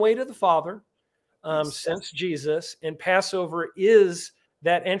been one way to the Father since Jesus, and Passover is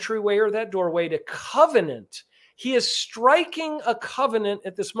that entryway or that doorway to covenant. He is striking a covenant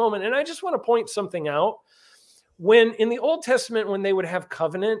at this moment. And I just want to point something out. When in the Old Testament, when they would have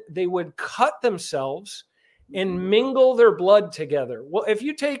covenant, they would cut themselves and mingle their blood together. Well, if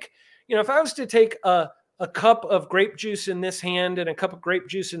you take, if I was to take a cup of grape juice in this hand and a cup of grape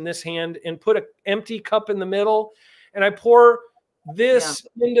juice in this hand and put an empty cup in the middle, and I pour this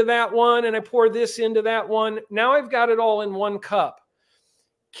into that one and I pour this into that one, now I've got it all in one cup.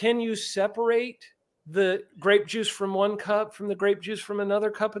 Can you separate the grape juice from one cup from the grape juice from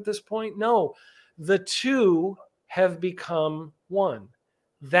another cup at this point? No, the two have become one.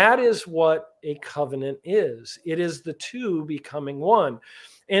 That is what a covenant is. It is the two becoming one.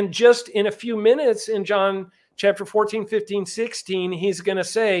 And just in a few minutes in John chapter 14, 15, 16, he's going to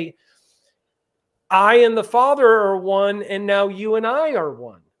say, I and the Father are one, and now you and I are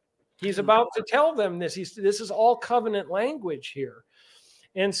one. He's about to tell them this. This is all covenant language here.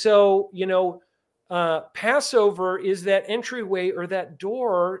 And so, Passover is that entryway or that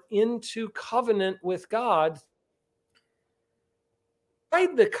door into covenant with God.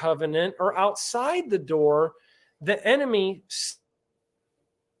 Inside the covenant or outside the door, the enemy.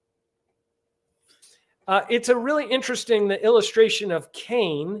 It's a really interesting, the illustration of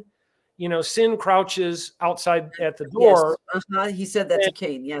Cain. Sin crouches outside at the door. Yes. Uh-huh. He said that to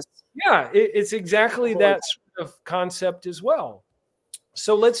Cain, yes. Yeah, it's exactly that sort of concept as well.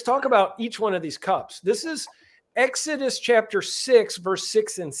 So let's talk about each one of these cups. This is Exodus chapter 6, verse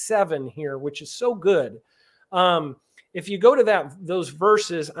 6 and 7 here, which is so good. If you go to those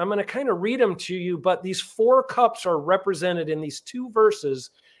verses, I'm going to kind of read them to you, but these 4 cups are represented in these 2 verses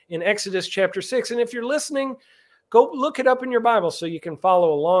in Exodus chapter 6. And if you're listening, go look it up in your Bible so you can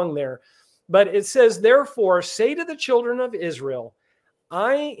follow along there. But it says, therefore, say to the children of Israel,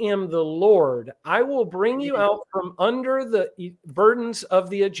 I am the Lord. I will bring you out from under the burdens of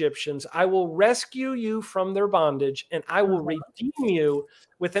the Egyptians. I will rescue you from their bondage, and I will redeem you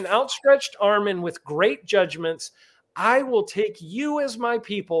with an outstretched arm and with great judgments. I will take you as my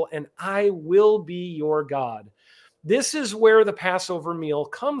people, and I will be your God. This is where the Passover meal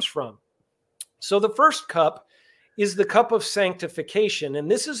comes from. So the first cup is the cup of sanctification,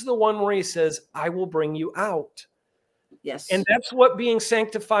 and this is the one where he says, I will bring you out. Yes. And that's what being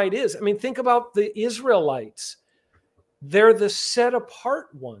sanctified is. I mean, think about the Israelites. They're the set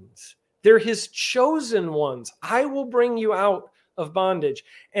apart ones. They're his chosen ones. I will bring you out of bondage.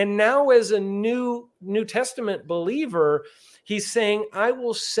 And now as a New Testament believer, he's saying, I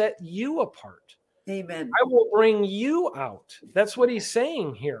will set you apart. Amen. I will bring you out. That's what he's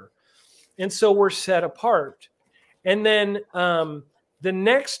saying here. And so we're set apart. And then the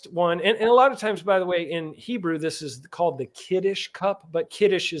next one, and a lot of times, by the way, in Hebrew, this is called the Kiddush cup, but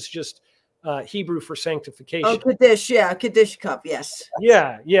Kiddush is just Hebrew for sanctification. Oh, Kiddush, yeah, Kiddush cup, yes.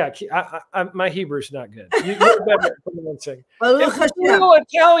 Yeah. My Hebrew's not good. You're better at pronouncing. It's a little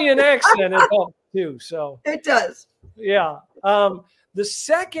Italian accent it helps too. So it does. Yeah. The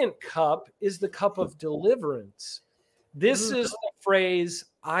second cup is the cup of deliverance. This is the phrase,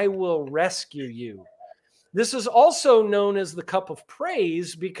 I will rescue you. This is also known as the cup of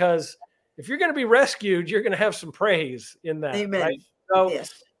praise, because if you're going to be rescued, you're going to have some praise in that. Amen. Right? So,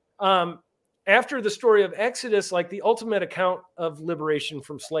 Yes. After the story of Exodus, like the ultimate account of liberation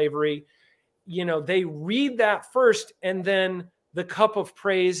from slavery, they read that first, and then the cup of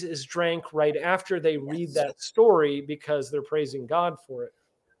praise is drank right after they read that story, because they're praising God for it.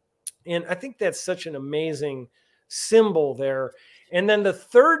 And I think that's such an amazing symbol there. And then the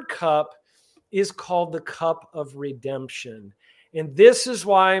third cup is called the cup of redemption. And this is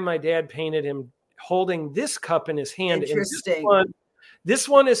why my dad painted him holding this cup in his hand. Interesting. And this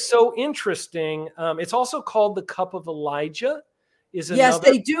one is so interesting. It's also called the cup of Elijah. Yes,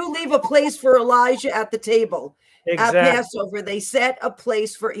 they do leave a place for Elijah at the table. Exactly. At Passover, they set a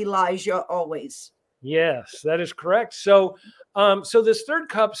place for Elijah always. Yes, that is correct. So this third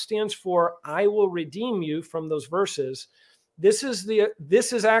cup stands for "I will redeem you" from those verses. This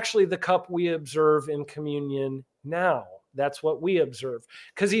is actually the cup we observe in communion now. That's what we observe,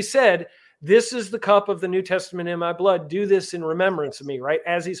 because he said, "This is the cup of the New Testament in my blood. Do this in remembrance of me," right?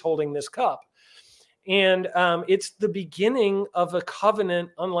 As he's holding this cup. And it's the beginning of a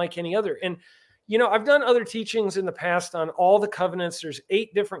covenant unlike any other. And, I've done other teachings in the past on all the covenants. There's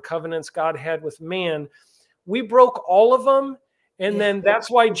 8 different covenants God had with man. We broke all of them. And then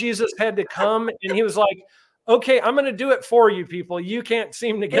that's why Jesus had to come. And he was like, okay, I'm going to do it for you people. You can't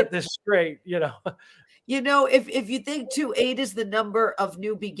seem to get this straight, If you think too, 8 is the number of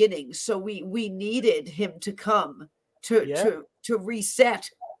new beginnings. So we needed him to come to reset,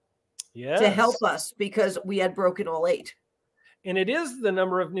 to help us, because we had broken all 8. And it is the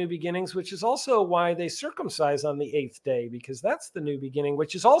number of new beginnings, which is also why they circumcise on the 8th day, because that's the new beginning,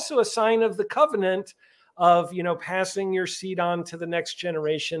 which is also a sign of the covenant of, passing your seed on to the next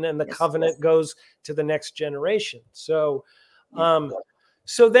generation, and the covenant goes to the next generation. So,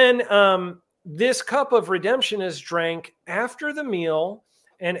 then this cup of redemption is drank after the meal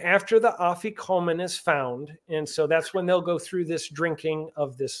and after the afikomen is found. And so that's when they'll go through this drinking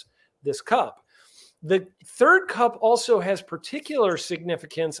of this cup. The third cup also has particular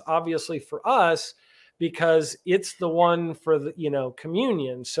significance, obviously, for us, because it's the one for the,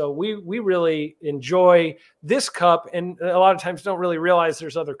 communion. So we really enjoy this cup, and a lot of times don't really realize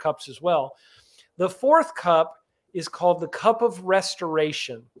there's other cups as well. The fourth cup is called the cup of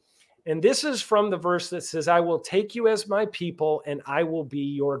restoration. And this is from the verse that says, "I will take you as my people, and I will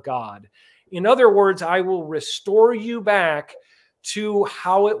be your God." In other words, I will restore you back to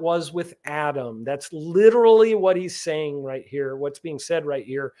how it was with Adam. That's literally what he's saying right here, what's being said right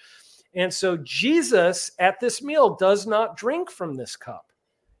here. And so Jesus at this meal does not drink from this cup.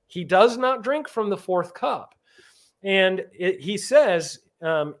 He does not drink from the fourth cup. And he says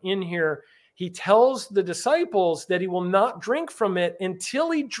in here, he tells the disciples that he will not drink from it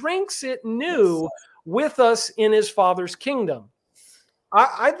until he drinks it new with us in his Father's kingdom.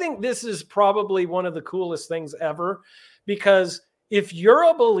 I think this is probably one of the coolest things ever, because if you're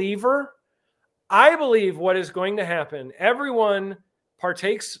a believer, I believe what is going to happen, everyone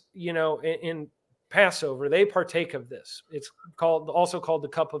partakes, in Passover, they partake of this. It's also called the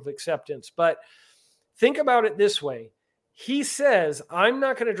cup of acceptance. But think about it this way. He says, I'm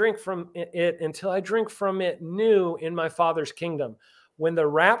not going to drink from it until I drink from it new in my Father's kingdom. When the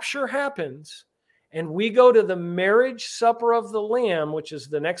rapture happens and we go to the marriage supper of the Lamb, which is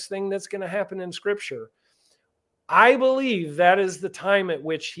the next thing that's going to happen in Scripture, I believe that is the time at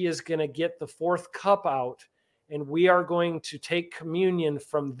which he is going to get the fourth cup out, and we are going to take communion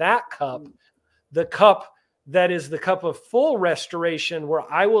from that cup, the cup that is the cup of full restoration, where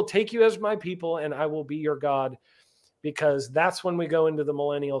I will take you as my people and I will be your God, because that's when we go into the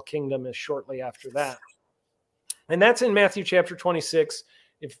millennial kingdom, is shortly after that. And that's in Matthew chapter 26,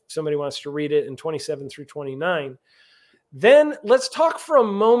 if somebody wants to read it, in 27 through 29. Then let's talk for a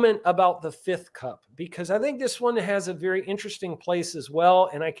moment about the fifth cup, because I think this one has a very interesting place as well.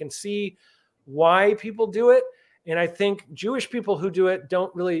 And I can see why people do it. And I think Jewish people who do it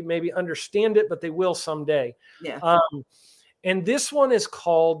don't really maybe understand it, but they will someday. Yeah. And this one is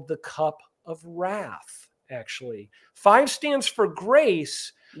called the cup of wrath, actually. 5 stands for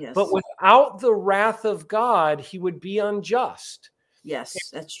grace, but without the wrath of God, he would be unjust. Yes,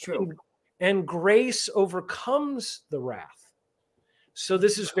 that's true. And grace overcomes the wrath. So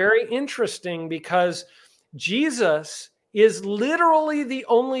this is very interesting, because Jesus is literally the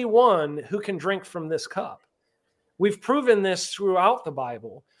only one who can drink from this cup. We've proven this throughout the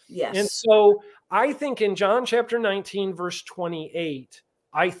Bible. Yes. And so I think in John chapter 19, verse 28,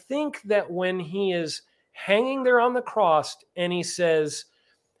 I think that when he is hanging there on the cross and he says,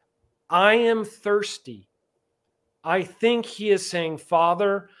 I am thirsty, I think he is saying,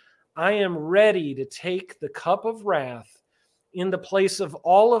 Father, I am ready to take the cup of wrath in the place of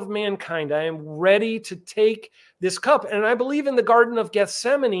all of mankind. I am ready to take this cup. And I believe in the Garden of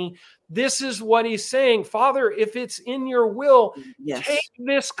Gethsemane, this is what he's saying. Father, if it's in your will, Yes. take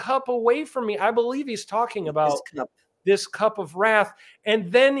this cup away from me. I believe he's talking about this cup of wrath.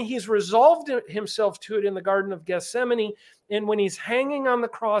 And then he's resolved himself to it in the Garden of Gethsemane. And when he's hanging on the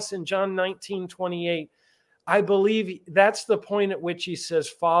cross in John 19:28, I believe that's the point at which he says,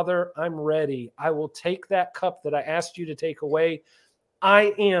 Father, I'm ready. I will take that cup that I asked you to take away.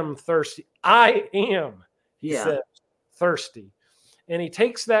 I am thirsty. I am, he says, thirsty. And he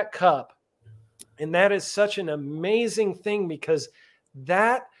takes that cup. And that is such an amazing thing, because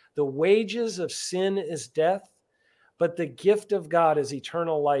the wages of sin is death, but the gift of God is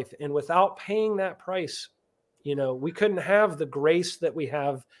eternal life. And without paying that price, we couldn't have the grace that we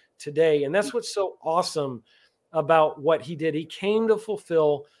have today. And that's what's so awesome about what he did. He came to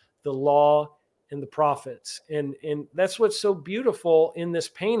fulfill the law and the prophets. And that's what's so beautiful in this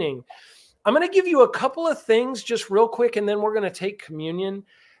painting. I'm going to give you a couple of things just real quick, and then we're going to take communion,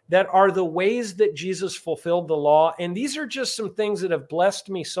 that are the ways that Jesus fulfilled the law. And these are just some things that have blessed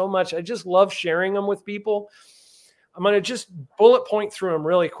me so much. I just love sharing them with people. I'm going to just bullet point through them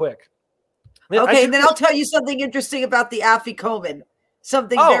really quick. Okay, and then I'll tell you something interesting about the afikomen.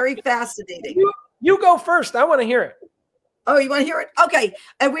 Something very fascinating. You go first. I want to hear it. Oh, you want to hear it? Okay.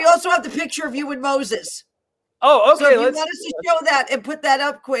 And we also have the picture of you and Moses. Oh, okay. So if you want us to show that and put that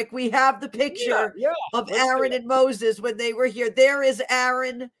up quick, we have the picture of Aaron and Moses when they were here. There is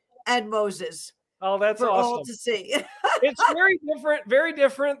Aaron and Moses. Oh, that's for awesome. all to see. It's very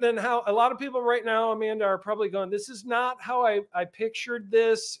different than how a lot of people right now, Amanda, are probably going, this is not how I pictured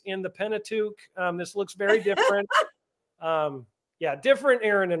this in the Pentateuch. This looks very different. Different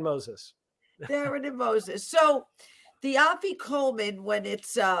Aaron and Moses. Aaron and Moses. So the afikomen, when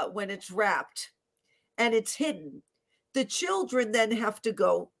it's wrapped and it's hidden, the children then have to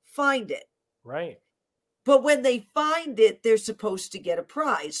go find it. Right. But when they find it, they're supposed to get a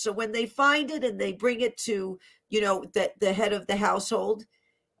prize. So when they find it and they bring it to, the head of the household,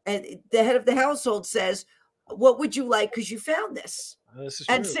 and the head of the household says, what would you like? Because you found this. This is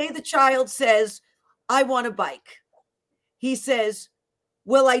and true. Say the child says, I want a bike. He says,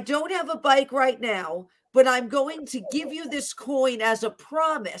 well, I don't have a bike right now, but I'm going to give you this coin as a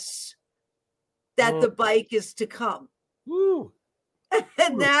promise that the bike is to come. Woo.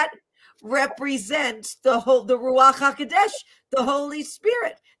 And that represents the Ruach HaKodesh, the Holy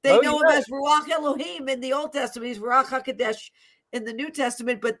Spirit. They know him as Ruach Elohim in the Old Testament. He's Ruach HaKodesh in the New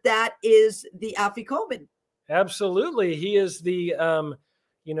Testament, but that is the afikomen. Absolutely. He is the,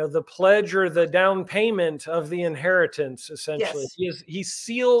 the pledge or the down payment of the inheritance, essentially. Yes. He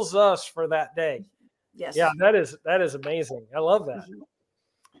seals us for that day. Yes. Yeah, that is amazing. I love that. Mm-hmm.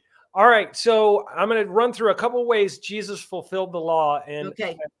 All right, so I'm going to run through a couple ways Jesus fulfilled the law, and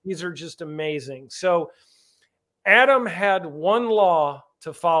these are just amazing. So Adam had one law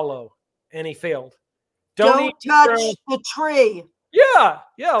to follow, and he failed. Don't touch the tree. Yeah,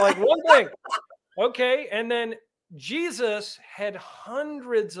 like one thing. Okay, and then Jesus had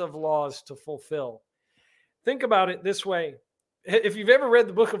hundreds of laws to fulfill. Think about it this way. If you've ever read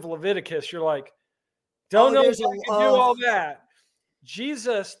the book of Leviticus, you're like, don't know if I can do all that.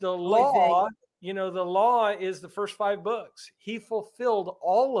 Jesus, the law, the law is the first 5 books. He fulfilled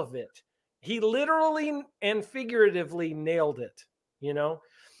all of it. He literally and figuratively nailed it, Yeah.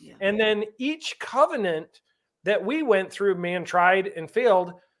 And then each covenant that we went through, man tried and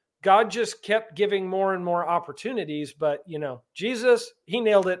failed. God just kept giving more and more opportunities. But, Jesus, he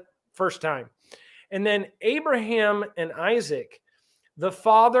nailed it first time. And then Abraham and Isaac, the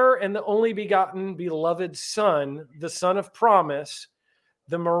father and the only begotten beloved son, the son of promise,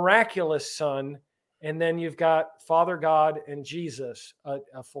 the miraculous son, and then you've got Father God and Jesus,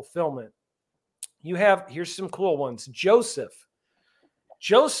 a fulfillment. Here's some cool ones. Joseph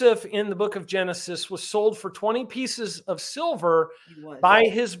in the book of Genesis was sold for 20 pieces of silver by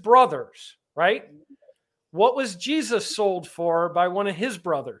his brothers, right? What was Jesus sold for by one of his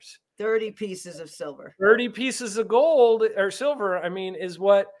brothers? 30 pieces of silver. 30 pieces of gold or silver, is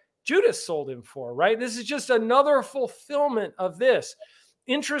what Judas sold him for, right? This is just another fulfillment of this.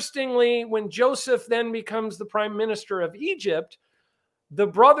 Interestingly, when Joseph then becomes the prime minister of Egypt, the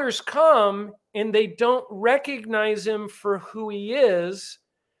brothers come and they don't recognize him for who he is.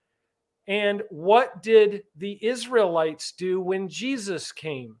 And what did the Israelites do when Jesus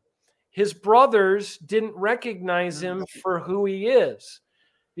came? His brothers didn't recognize him for who he is.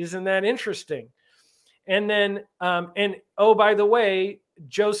 Isn't that interesting? And then, by the way,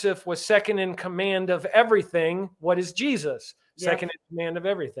 Joseph was second in command of everything. What is Jesus? Second in command of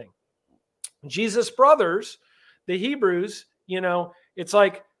everything. Jesus' brothers, the Hebrews, it's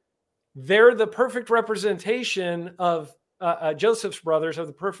like they're the perfect representation of Joseph's brothers are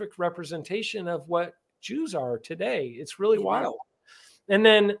the perfect representation of what Jews are today. It's really wild. And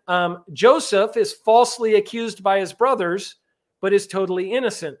then Joseph is falsely accused by his brothers, but is totally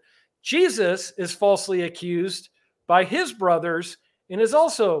innocent. Jesus is falsely accused by his brothers and is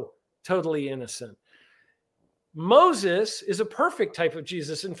also totally innocent. Moses is a perfect type of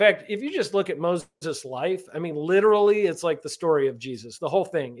Jesus. In fact, if you just look at Moses' life, I mean, literally, it's like the story of Jesus. The whole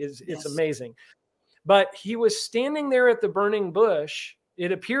thing it's amazing. But he was standing there at the burning bush.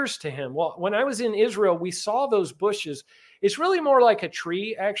 It appears to him. Well, when I was in Israel, we saw those bushes. It's really more like a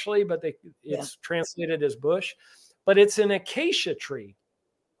tree, actually, but it's translated as bush. But it's an acacia tree.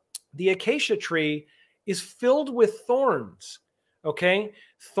 The acacia tree is filled with thorns. Okay?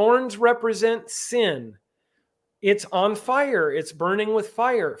 Thorns represent sin. It's on fire. It's burning with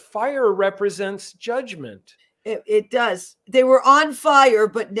fire. Fire represents judgment. It does. They were on fire,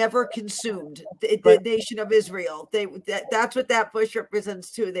 but never consumed. The nation of Israel. That's what that bush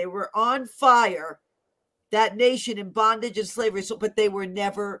represents too. They were on fire, that nation in bondage and slavery, but they were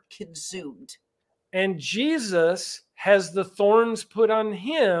never consumed. And Jesus has the thorns put on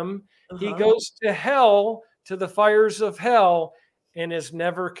him. He goes to hell, to the fires of hell, and is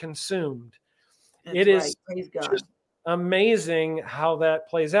never consumed. It is just amazing how that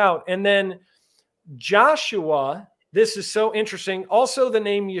plays out. And then Joshua, this is so interesting. Also the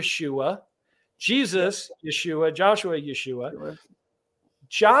name Yeshua, Jesus, Yeshua, Joshua, Yeshua.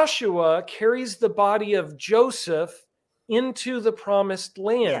 Joshua carries the body of Joseph into the promised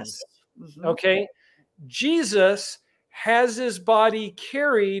land. Okay. Jesus has his body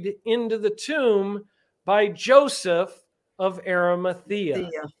carried into the tomb by Joseph of Arimathea.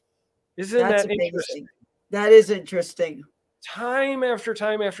 Isn't that interesting? That is interesting. Time after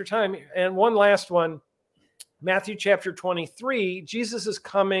time after time. And one last one, Matthew chapter 23, Jesus is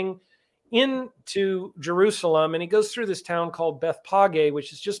coming into Jerusalem, and he goes through this town called Bethphage,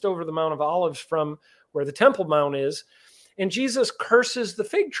 which is just over the Mount of Olives from where the Temple Mount is. And Jesus curses the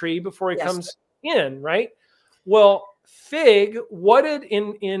fig tree before he comes in, right? Well, fig, what did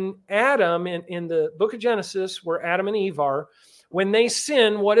in Adam, in the book of Genesis, where Adam and Eve are, when they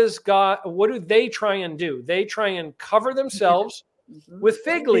sin, what do they try and do? They try and cover themselves with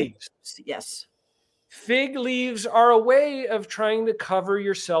fig leaves. Yes. Fig leaves are a way of trying to cover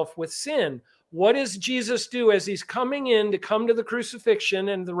yourself with sin. What does Jesus do as he's coming in to come to the crucifixion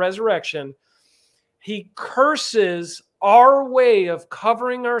and the resurrection? He curses our way of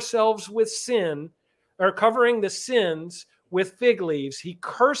covering ourselves with sin, or covering the sins with fig leaves. He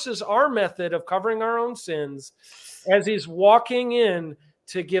curses our method of covering our own sins as he's walking in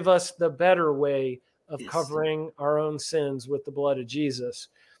to give us the better way of covering our own sins with the blood of Jesus.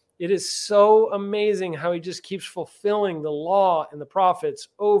 It is so amazing how he just keeps fulfilling the law and the prophets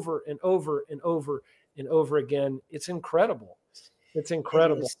over and over and over and over again. It's incredible. It's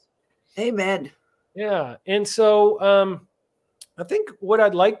incredible. Amen. Yeah. And so I think what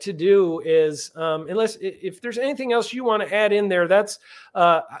I'd like to do is, if there's anything else you want to add in there, that's,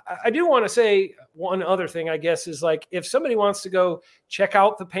 I do want to say one other thing, I guess, is like, if somebody wants to go check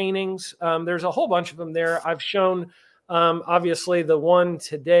out the paintings, there's a whole bunch of them there. I've shown, obviously the one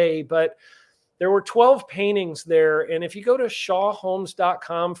today, but there were 12 paintings there. And if you go to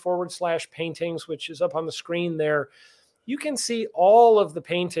shawhomes.com/paintings, which is up on the screen there, you can see all of the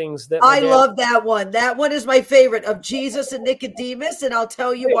paintings that I love that one. That one is my favorite, of Jesus and Nicodemus, and I'll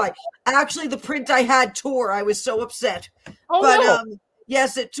tell you why. Actually, the print I had tore. I was so upset.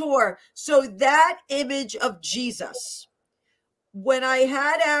 Yes, it tore. So that image of Jesus, when I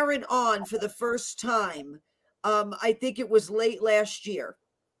had Aaron on for the first time, I think it was late last year.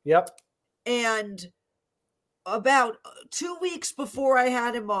 Yep. And about 2 weeks before I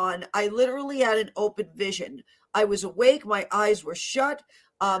had him on, I literally had an open vision. I was awake. My eyes were shut.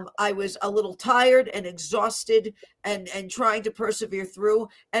 I was a little tired and exhausted and trying to persevere through.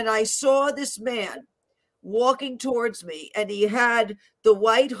 And I saw this man walking towards me, and he had the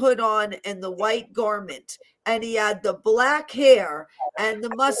white hood on and the white garment, and he had the black hair and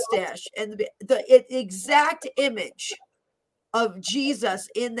the mustache and the exact image of Jesus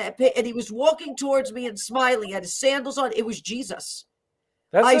in that. And he was walking towards me and smiling, had his sandals on. It was Jesus.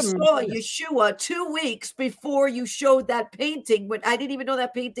 I saw Yeshua 2 weeks before you showed that painting, when I didn't even know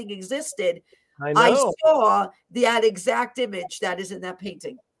that painting existed. I saw that exact image that is in that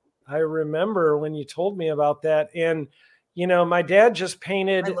painting. I remember when you told me about that. And, my dad just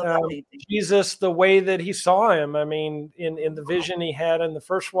painted Jesus the way that he saw him. I mean, in the vision he had in the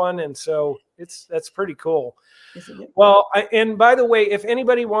first one. And so That's pretty cool. Isn't it? Well, and by the way, if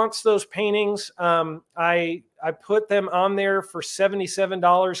anybody wants those paintings, I put them on there for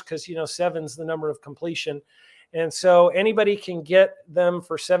 $77 because, you know, 7's the number of completion. And so anybody can get them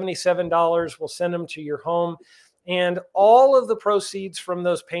for $77. We'll send them to your home. And all of the proceeds from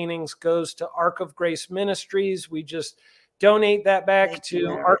those paintings goes to Ark of Grace Ministries. We just donate that back to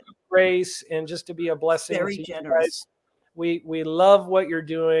Ark of Grace, and just to be a blessing. Very to generous. you guys. We love what you're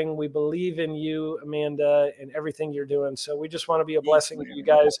doing. We believe in you, Amanda, and everything you're doing. So we just want to be a blessing to you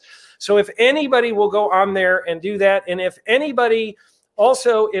guys. So if anybody will go on there and do that, and if anybody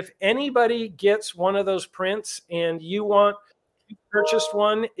gets one of those prints and you purchased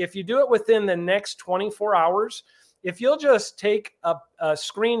one, if you do it within the next 24 hours, if you'll just take a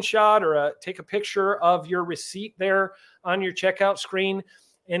screenshot or take a picture of your receipt there on your checkout screen,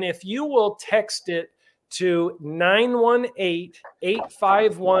 and if you will text it to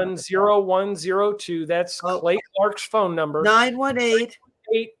 918-851-0102. That's Clay Clark's phone number.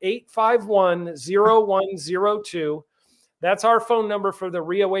 918-851-0102. That's our phone number for the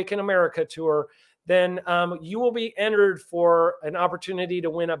Reawaken America tour. Then you will be entered for an opportunity to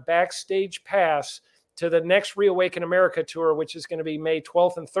win a backstage pass to the next Reawaken America tour, which is going to be May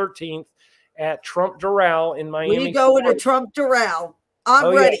 12th and 13th at Trump Doral in Miami. We going to Trump Doral.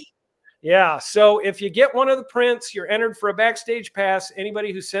 I'm ready. Yeah. So if you get one of the prints, you're entered for a backstage pass.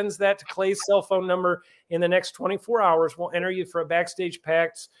 Anybody who sends that to Clay's cell phone number in the next 24 hours will enter you for a backstage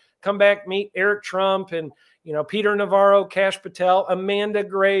pass. Come back, meet Eric Trump and, you know, Peter Navarro, Kash Patel, Amanda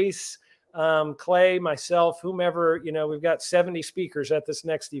Grace, Clay, myself, whomever. You know, we've got 70 speakers at this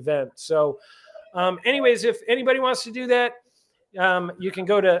next event. So anyways, if anybody wants to do that, you can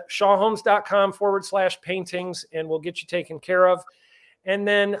go to shawhomes.com/paintings and we'll get you taken care of. And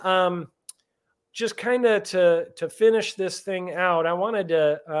then just kind of to finish this thing out, I wanted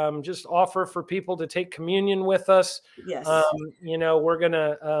to just offer for people to take communion with us. Yes. You know, we're going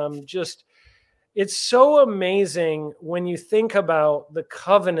to it's so amazing when you think about the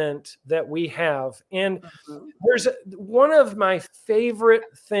covenant that we have. And there's one of my favorite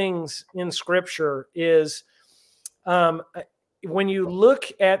things in Scripture is when you look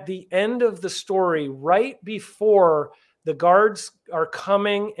at the end of the story, right before the guards are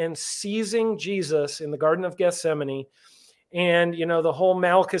coming and seizing Jesus in the Garden of Gethsemane. And, you know, the whole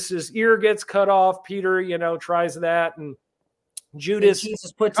Malchus's ear gets cut off. Peter, you know, tries that. And Judas. And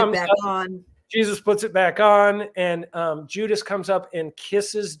Jesus puts it back on. Jesus puts it back on. And Judas comes up and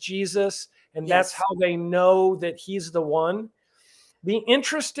kisses Jesus. And that's how they know that he's the one. The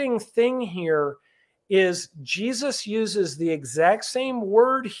interesting thing here is Jesus uses the exact same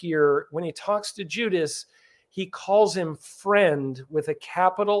word here when he talks to Judas. He calls him friend with a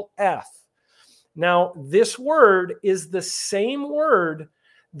capital F. Now, this word is the same word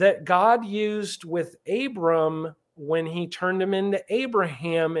that God used with Abram when he turned him into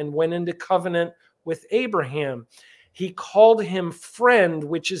Abraham and went into covenant with Abraham. He called him friend,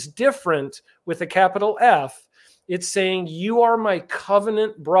 which is different with a capital F. It's saying, you are my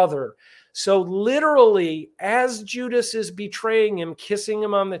covenant brother. So literally, as Judas is betraying him, kissing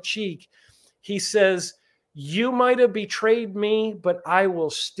him on the cheek, he says, you might have betrayed me, but I will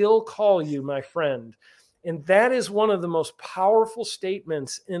still call you my friend. And that is one of the most powerful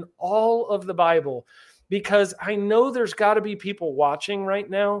statements in all of the Bible, because I know there's got to be people watching right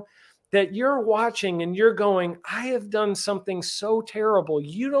now that you're watching and you're going, I have done something so terrible.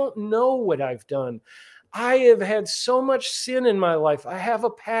 You don't know what I've done. I have had so much sin in my life. I have a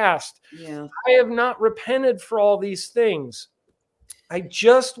past. Yeah. I have not repented for all these things. I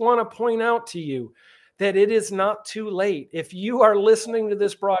just want to point out to you that it is not too late. If you are listening to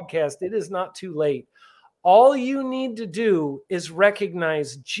this broadcast, it is not too late. All you need to do is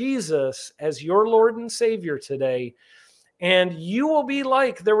recognize Jesus as your Lord and Savior today, and you will be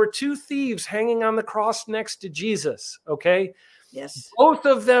like, there were two thieves hanging on the cross next to Jesus, okay? Yes. Both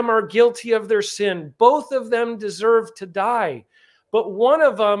of them are guilty of their sin. Both of them deserve to die. But one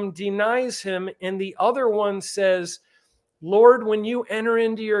of them denies him, and the other one says, Lord, when you enter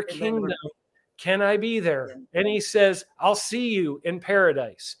into your kingdom, can I be there? And he says, I'll see you in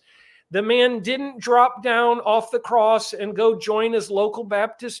paradise. The man didn't drop down off the cross and go join his local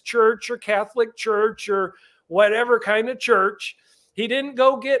Baptist church or Catholic church or whatever kind of church. He didn't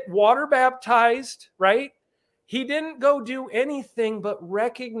go get water baptized, right? He didn't go do anything but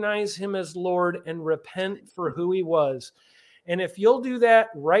recognize him as Lord and repent for who he was. And if you'll do that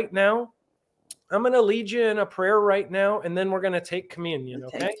right now, I'm going to lead you in a prayer right now, and then we're going to take communion,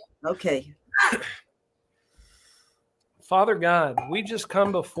 okay? Okay. Father God, we just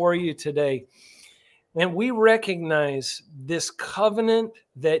come before you today. And we recognize this covenant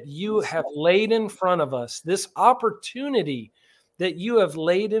that you have laid in front of us, this opportunity that you have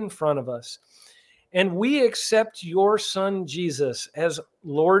laid in front of us. And we accept your Son, Jesus, as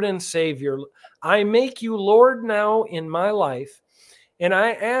Lord and Savior. I make you Lord now in my life. And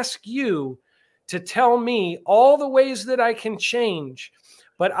I ask you to tell me all the ways that I can change,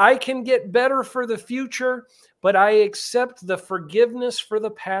 but I can get better for the future, but I accept the forgiveness for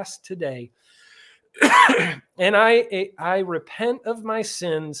the past today. And I repent of my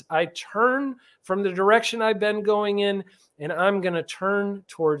sins. I turn from the direction I've been going in, and I'm going to turn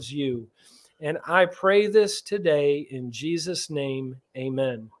towards you. And I pray this today in Jesus' name.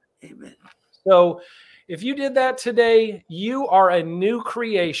 Amen. Amen. So if you did that today, you are a new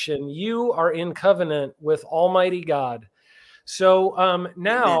creation. You are in covenant with Almighty God. So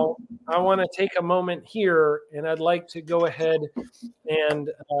now I want to take a moment here, and I'd like to go ahead and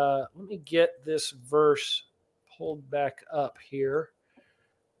let me get this verse pulled back up here.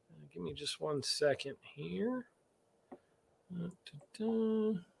 Give me just 1 second here.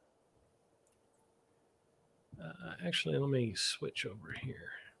 Actually, let me switch over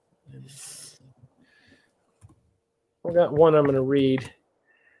here. I got one I'm going to read.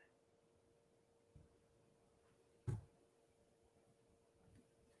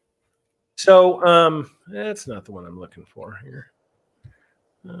 So that's not the one I'm looking for here.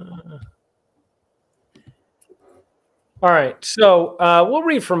 All right, so we'll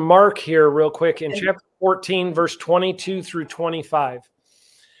read from Mark here real quick in chapter 14, verse 22 through 25.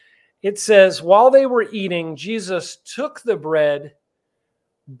 It says, while they were eating, Jesus took the bread,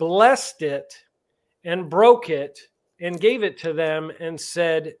 blessed it, and broke it, and gave it to them and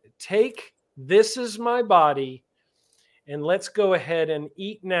said, take, this is my body, and let's go ahead and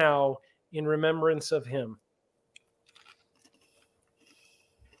eat now in remembrance of him.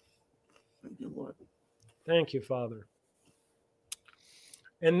 Thank you, Father.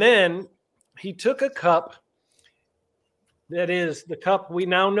 And then he took a cup, that is the cup we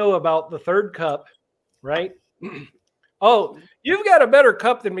now know about, the third cup, right? Oh, you've got a better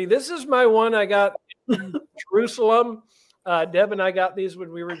cup than me. This is my one I got in Jerusalem. Deb and I got these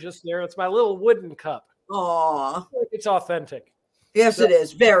when we were just there. It's my little wooden cup. Aw. It's authentic. Yes, so, it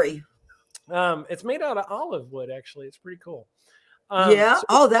is. Very. It's made out of olive wood, actually. It's pretty cool.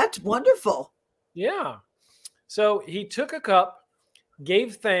 Oh, that's wonderful. Yeah. So he took a cup,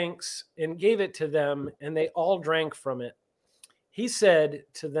 gave thanks, and gave it to them, and they all drank from it. He said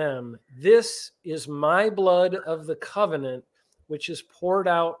to them, this is my blood of the covenant, which is poured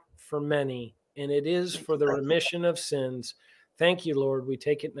out for many, and it is for the remission of sins. Thank you, Lord. We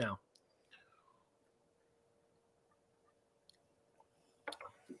take it now.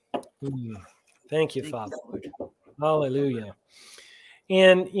 Thank you, Father. Hallelujah.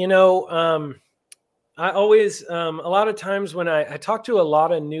 And, you know, I always, a lot of times when I talk to a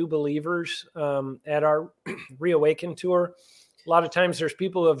lot of new believers at our Reawaken tour, a lot of times there's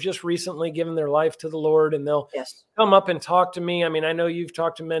people who have just recently given their life to the Lord, and they'll come up and talk to me. I mean, I know you've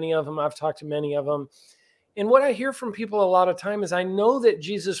talked to many of them. I've talked to many of them. And what I hear from people a lot of time is, I know that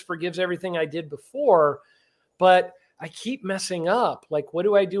Jesus forgives everything I did before, but I keep messing up. Like, what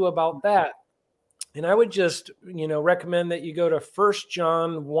do I do about that? And I would just, you know, recommend that you go to 1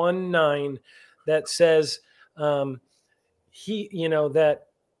 John 1:9 that says, that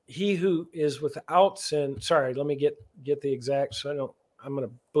he who is without sin, sorry, let me get the exact, so I'm going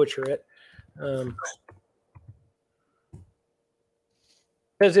to butcher it.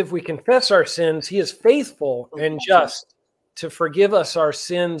 Because if we confess our sins, he is faithful and just to forgive us our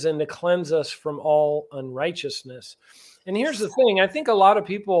sins and to cleanse us from all unrighteousness. And here's the thing. I think a lot of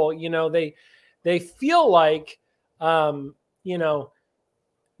people, you know, they feel like,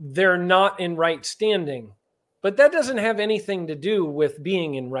 they're not in right standing. But that doesn't have anything to do with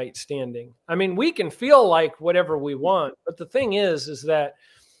being in right standing. I mean, we can feel like whatever we want, but the thing is that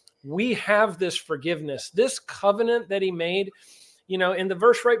we have this forgiveness, this covenant that he made. You know, in the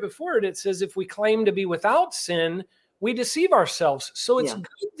verse right before it, it says, if we claim to be without sin, we deceive ourselves. So it's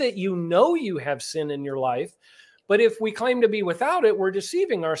good that you know you have sin in your life. But if we claim to be without it, we're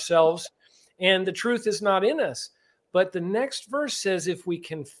deceiving ourselves, and the truth is not in us. But the next verse says, if we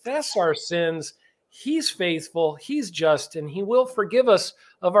confess our sins, he's faithful, he's just, and he will forgive us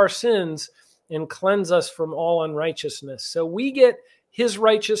of our sins and cleanse us from all unrighteousness. So we get his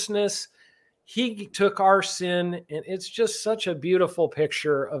righteousness. He took our sin, and it's just such a beautiful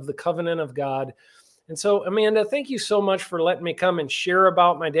picture of the covenant of God. And so, Amanda, thank you so much for letting me come and share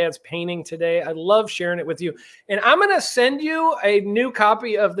about my dad's painting today. I love sharing it with you. And I'm going to send you a new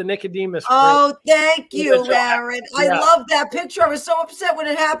copy of the Nicodemus print. Oh, thank you, Aaron. I love that picture. I was so upset when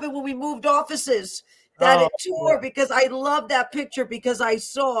it happened when we moved offices. that it tore, because I love that picture, because I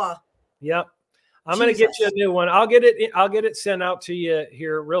saw. Yep. I'm going to get you a new one. I'll get it sent out to you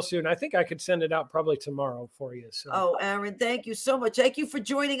here real soon. I think I could send it out probably tomorrow for you. So. Oh, Aaron, thank you so much. Thank you for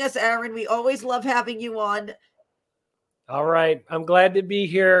joining us, Aaron. We always love having you on. All right. I'm glad to be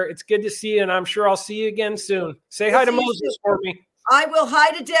here. It's good to see you, and I'm sure I'll see you again soon. Say hi to Moses for me. I will.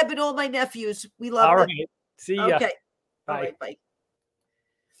 Hi to Deb and all my nephews. We love them. All right. See ya. Okay. Bye. All right, bye.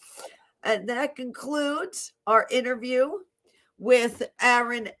 And that concludes our interview with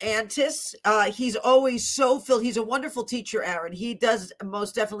Aaron Antis. He's always so filled. He's a wonderful teacher, Aaron. He does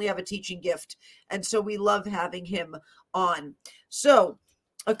most definitely have a teaching gift. And so we love having him on. So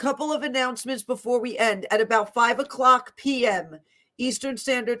a couple of announcements before we end. At about 5:00 p.m. Eastern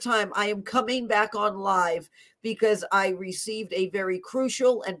Standard Time, I am coming back on live because I received a very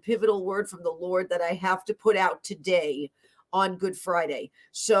crucial and pivotal word from the Lord that I have to put out today on Good Friday.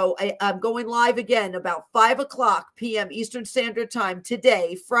 So I'm going live again about 5:00 p.m. Eastern Standard Time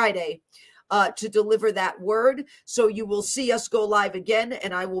today, Friday, to deliver that word. So you will see us go live again,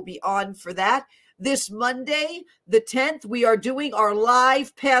 and I will be on for that. This Monday, the 10th, we are doing our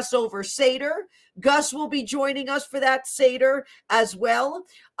live Passover Seder. Gus will be joining us for that Seder as well.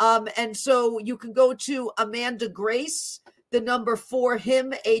 And so you can go to Amanda Grace, the number 4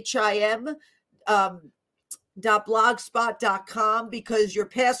 him, HIM, .blogspot.com, because your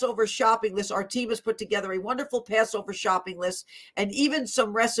Passover shopping list, our team has put together a wonderful Passover shopping list and even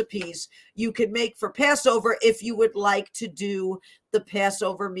some recipes you can make for Passover if you would like to do the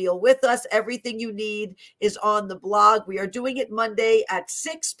Passover meal with us. Everything you need is on the blog. We are doing it Monday at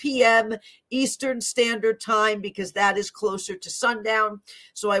 6 p.m. Eastern Standard Time because that is closer to sundown.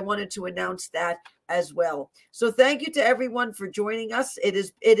 So I wanted to announce that as well. So thank you to everyone for joining us. It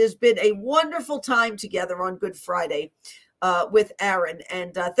has been a wonderful time together on Good Friday with Aaron.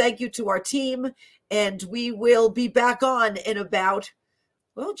 And thank you to our team. And we will be back on in about,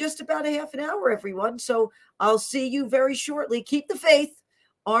 just about a half an hour, everyone. So I'll see you very shortly. Keep the faith,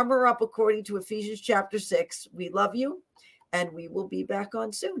 armor up according to Ephesians chapter 6. We love you, and we will be back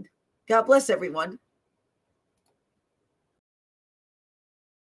on soon. God bless everyone.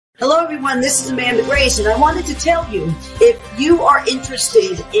 Hello, everyone. This is Amanda Grace, and I wanted to tell you, if you are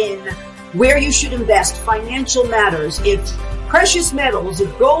interested in where you should invest, financial matters, if precious metals,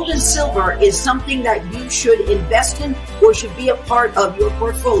 if gold and silver is something that you should invest in or should be a part of your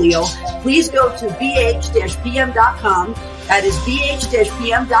portfolio, please go to bh-pm.com. That is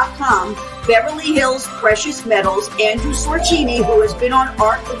bh-pm.com. Beverly Hills Precious Metals, Andrew Sorcini, who has been on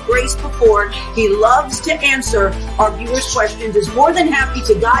Ark of Grace before. He loves to answer our viewers' questions, is more than happy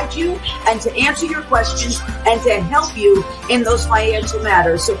to guide you and to answer your questions and to help you in those financial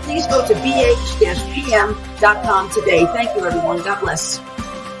matters. So please go to bh-pm.com today. Thank you, everyone. God bless.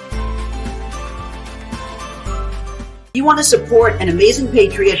 You want to support an amazing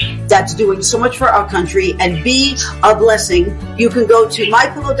patriot that's doing so much for our country and be a blessing, you can go to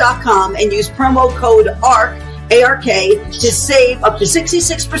mypillow.com and use promo code ARK, A-R-K, to save up to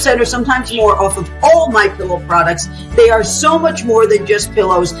 66% or sometimes more off of all MyPillow products. They are so much more than just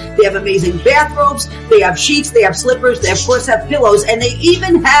pillows. They have amazing bathrobes, they have sheets, they have slippers, they of course have pillows, and they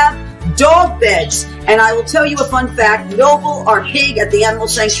even have dog beds. And I will tell you a fun fact. Noble, our pig at the animal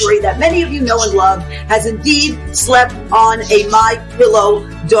sanctuary that many of you know and love, has indeed slept on a MyPillow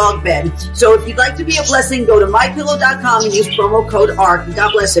dog bed. So if you'd like to be a blessing, go to mypillow.com and use promo code ARK.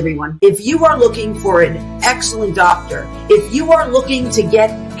 God bless everyone. If you are looking for an excellent doctor, if you are looking to get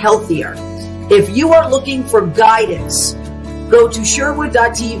healthier, if you are looking for guidance, go to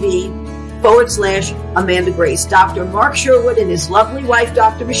Sherwood.tv/Amanda Grace. Dr. Mark Sherwood and his lovely wife,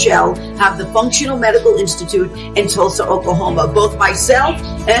 Dr. Michelle, have the Functional Medical Institute in Tulsa, Oklahoma. Both myself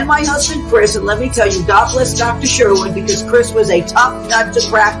and my husband, Chris, and let me tell you, God bless Dr. Sherwood, because Chris was a tough nut to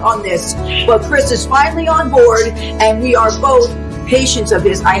crack on this. But Chris is finally on board, and we are both patients of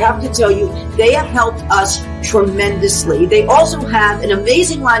his. I have to tell you, they have helped us tremendously. They also have an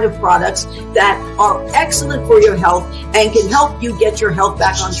amazing line of products that are excellent for your health and can help you get your health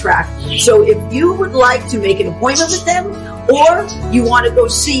back on track. So if you would like to make an appointment with them, or you want to go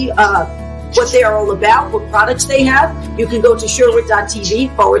see what they are all about, what products they have, you can go to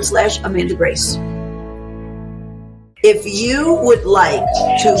Sherwood.tv/Amanda Grace. If you would like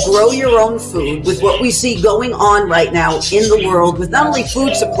to grow your own food with what we see going on right now in the world with not only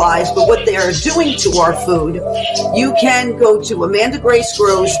food supplies, but what they are doing to our food, you can go to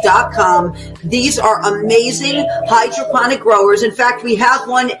amandagracegrows.com. These are amazing hydroponic growers. In fact, we have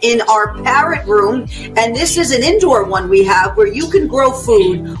one in our parrot room, and this is an indoor one we have where you can grow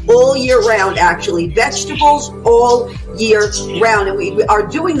food all year round, actually. Vegetables all year round. And we are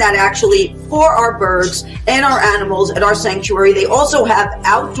doing that actually for our birds and our animals at our sanctuary. They also have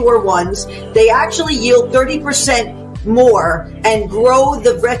outdoor ones. They actually yield 30% more and grow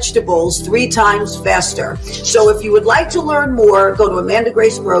the vegetables 3 times faster. So if you would like to learn more, go to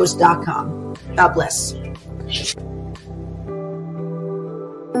amandagracegrows.com. God bless.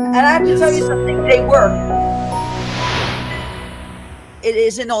 And I have to tell you something, they work. It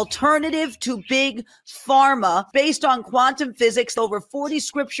is an alternative to big pharma based on quantum physics. Over 40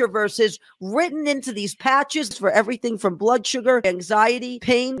 scripture verses written into these patches for everything from blood sugar, anxiety,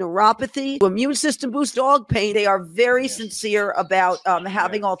 pain, neuropathy, immune system boost, dog pain. They are very sincere about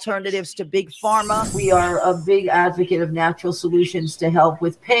having alternatives to big pharma. We are a big advocate of natural solutions to help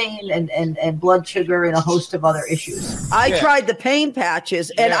with pain and blood sugar and a host of other issues. I tried the pain patches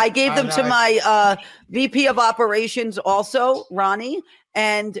and I gave them to my VP of operations also, Ronnie,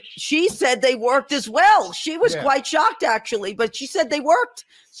 and she said they worked as well. She was quite shocked actually, but she said they worked.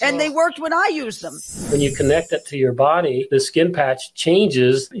 And they worked when I used them. When you connect it to your body, the skin patch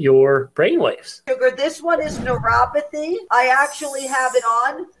changes your brainwaves. Sugar, this one is neuropathy. I actually have it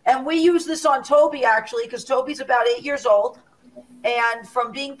on, and we use this on Toby actually, because Toby's about 8 years old. And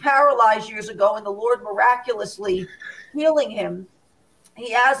from being paralyzed years ago, and the Lord miraculously healing him,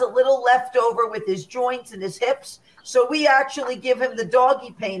 he has a little leftover with his joints and his hips. So we actually give him the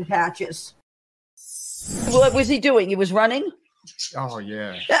doggy pain patches. What was he doing? He was running? Oh,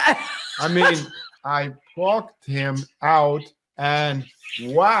 yeah. I mean, I plucked him out and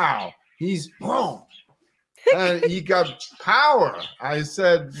wow, he's boom. And he got power. I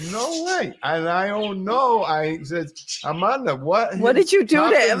said, no way. And I don't know. I said, Amanda, what did you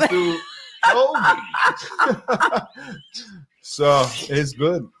do to him? To Toby? So it's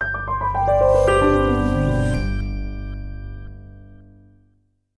good.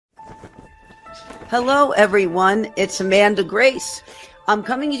 Hello, everyone. It's Amanda Grace. I'm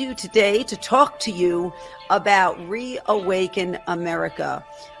coming to you today to talk to you about Reawaken America.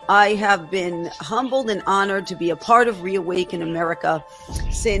 I have been humbled and honored to be a part of Reawaken America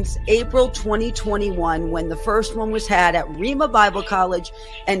since April 2021, when the first one was had at Rhema Bible College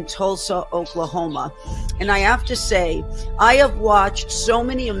in Tulsa, Oklahoma. And I have to say, I have watched so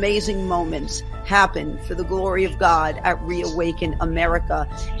many amazing moments happen for the glory of God at Reawaken America.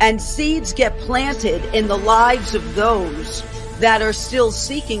 And seeds get planted in the lives of those that are still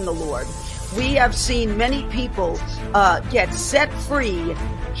seeking the Lord. We have seen many people get set free,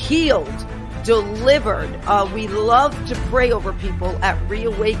 healed, delivered. We love to pray over people at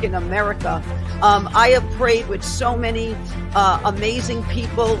Reawaken America. I have prayed with so many amazing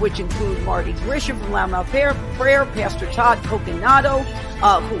people, which include Marty Grisham from Loudmouth Prayer, Pastor Todd Coconato,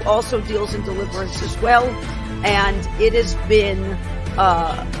 who also deals in deliverance as well. And it has been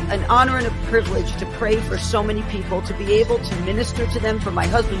an honor and a privilege to pray for so many people, to be able to minister to them, for my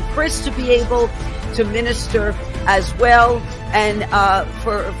husband Chris to be able to minister as well, and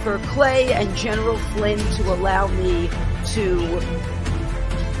for Clay and General Flynn to allow me to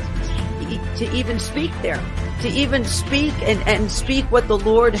even speak there, to even speak and speak what the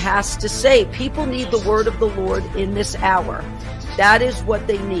Lord has to say. People need the word of the Lord in this hour. That is what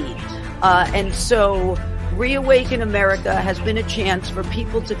they need. And so Reawaken America has been a chance for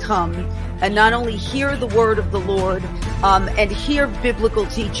people to come and not only hear the word of the Lord and hear biblical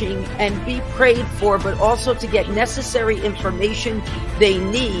teaching and be prayed for, but also to get necessary information they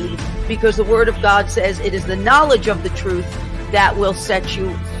need, because the word of God says it is the knowledge of the truth that will set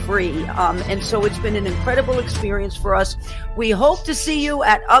you free. And so it's been an incredible experience for us. We hope to see you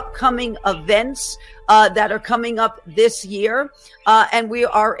at upcoming events that are coming up this year. And we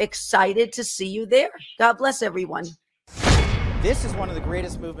are excited to see you there. God bless everyone. This is one of the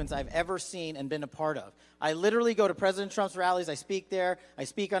greatest movements I've ever seen and been a part of. I literally go to President Trump's rallies. I speak there. I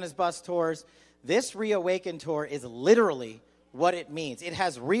speak on his bus tours. This Reawaken tour is literally what it means. It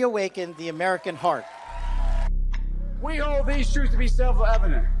has reawakened the American heart. We hold these truths to be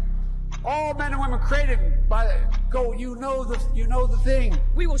self-evident. All men and women created by go. You know the thing.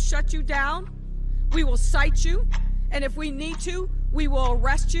 We will shut you down. We will cite you, and if we need to, we will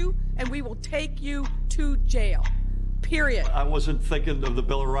arrest you, and we will take you to jail. Period. I wasn't thinking of the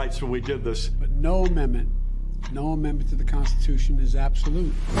Bill of Rights when we did this. But no amendment to the Constitution is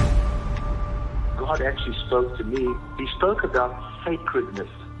absolute. God actually spoke to me. He spoke about sacredness.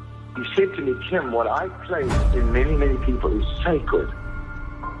 He said to me, Tim, what I place in many, many people is sacred.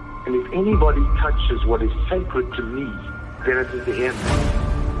 And if anybody touches what is sacred to me, then it is the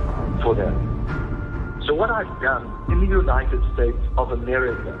end for them. So what I've done in the United States of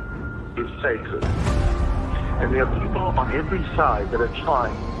America is sacred. And there are people on every side that are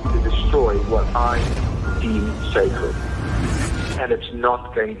trying to destroy what I deemed sacred. And it's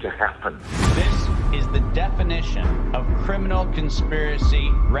not going to happen. This is the definition of criminal conspiracy,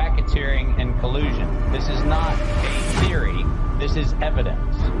 racketeering, and collusion. This is not a theory. This is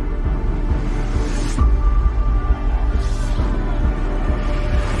evidence.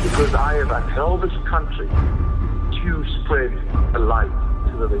 Because I have upheld this country to spread a light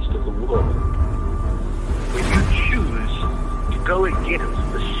to the rest of the world. When you choose to go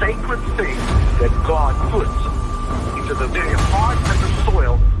against the sacred thing that God put into the very heart and the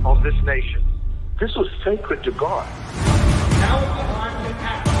soil of this nation, this was sacred to God. Now is the time to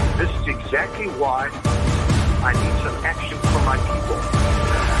act. This is exactly why I need some action from my people.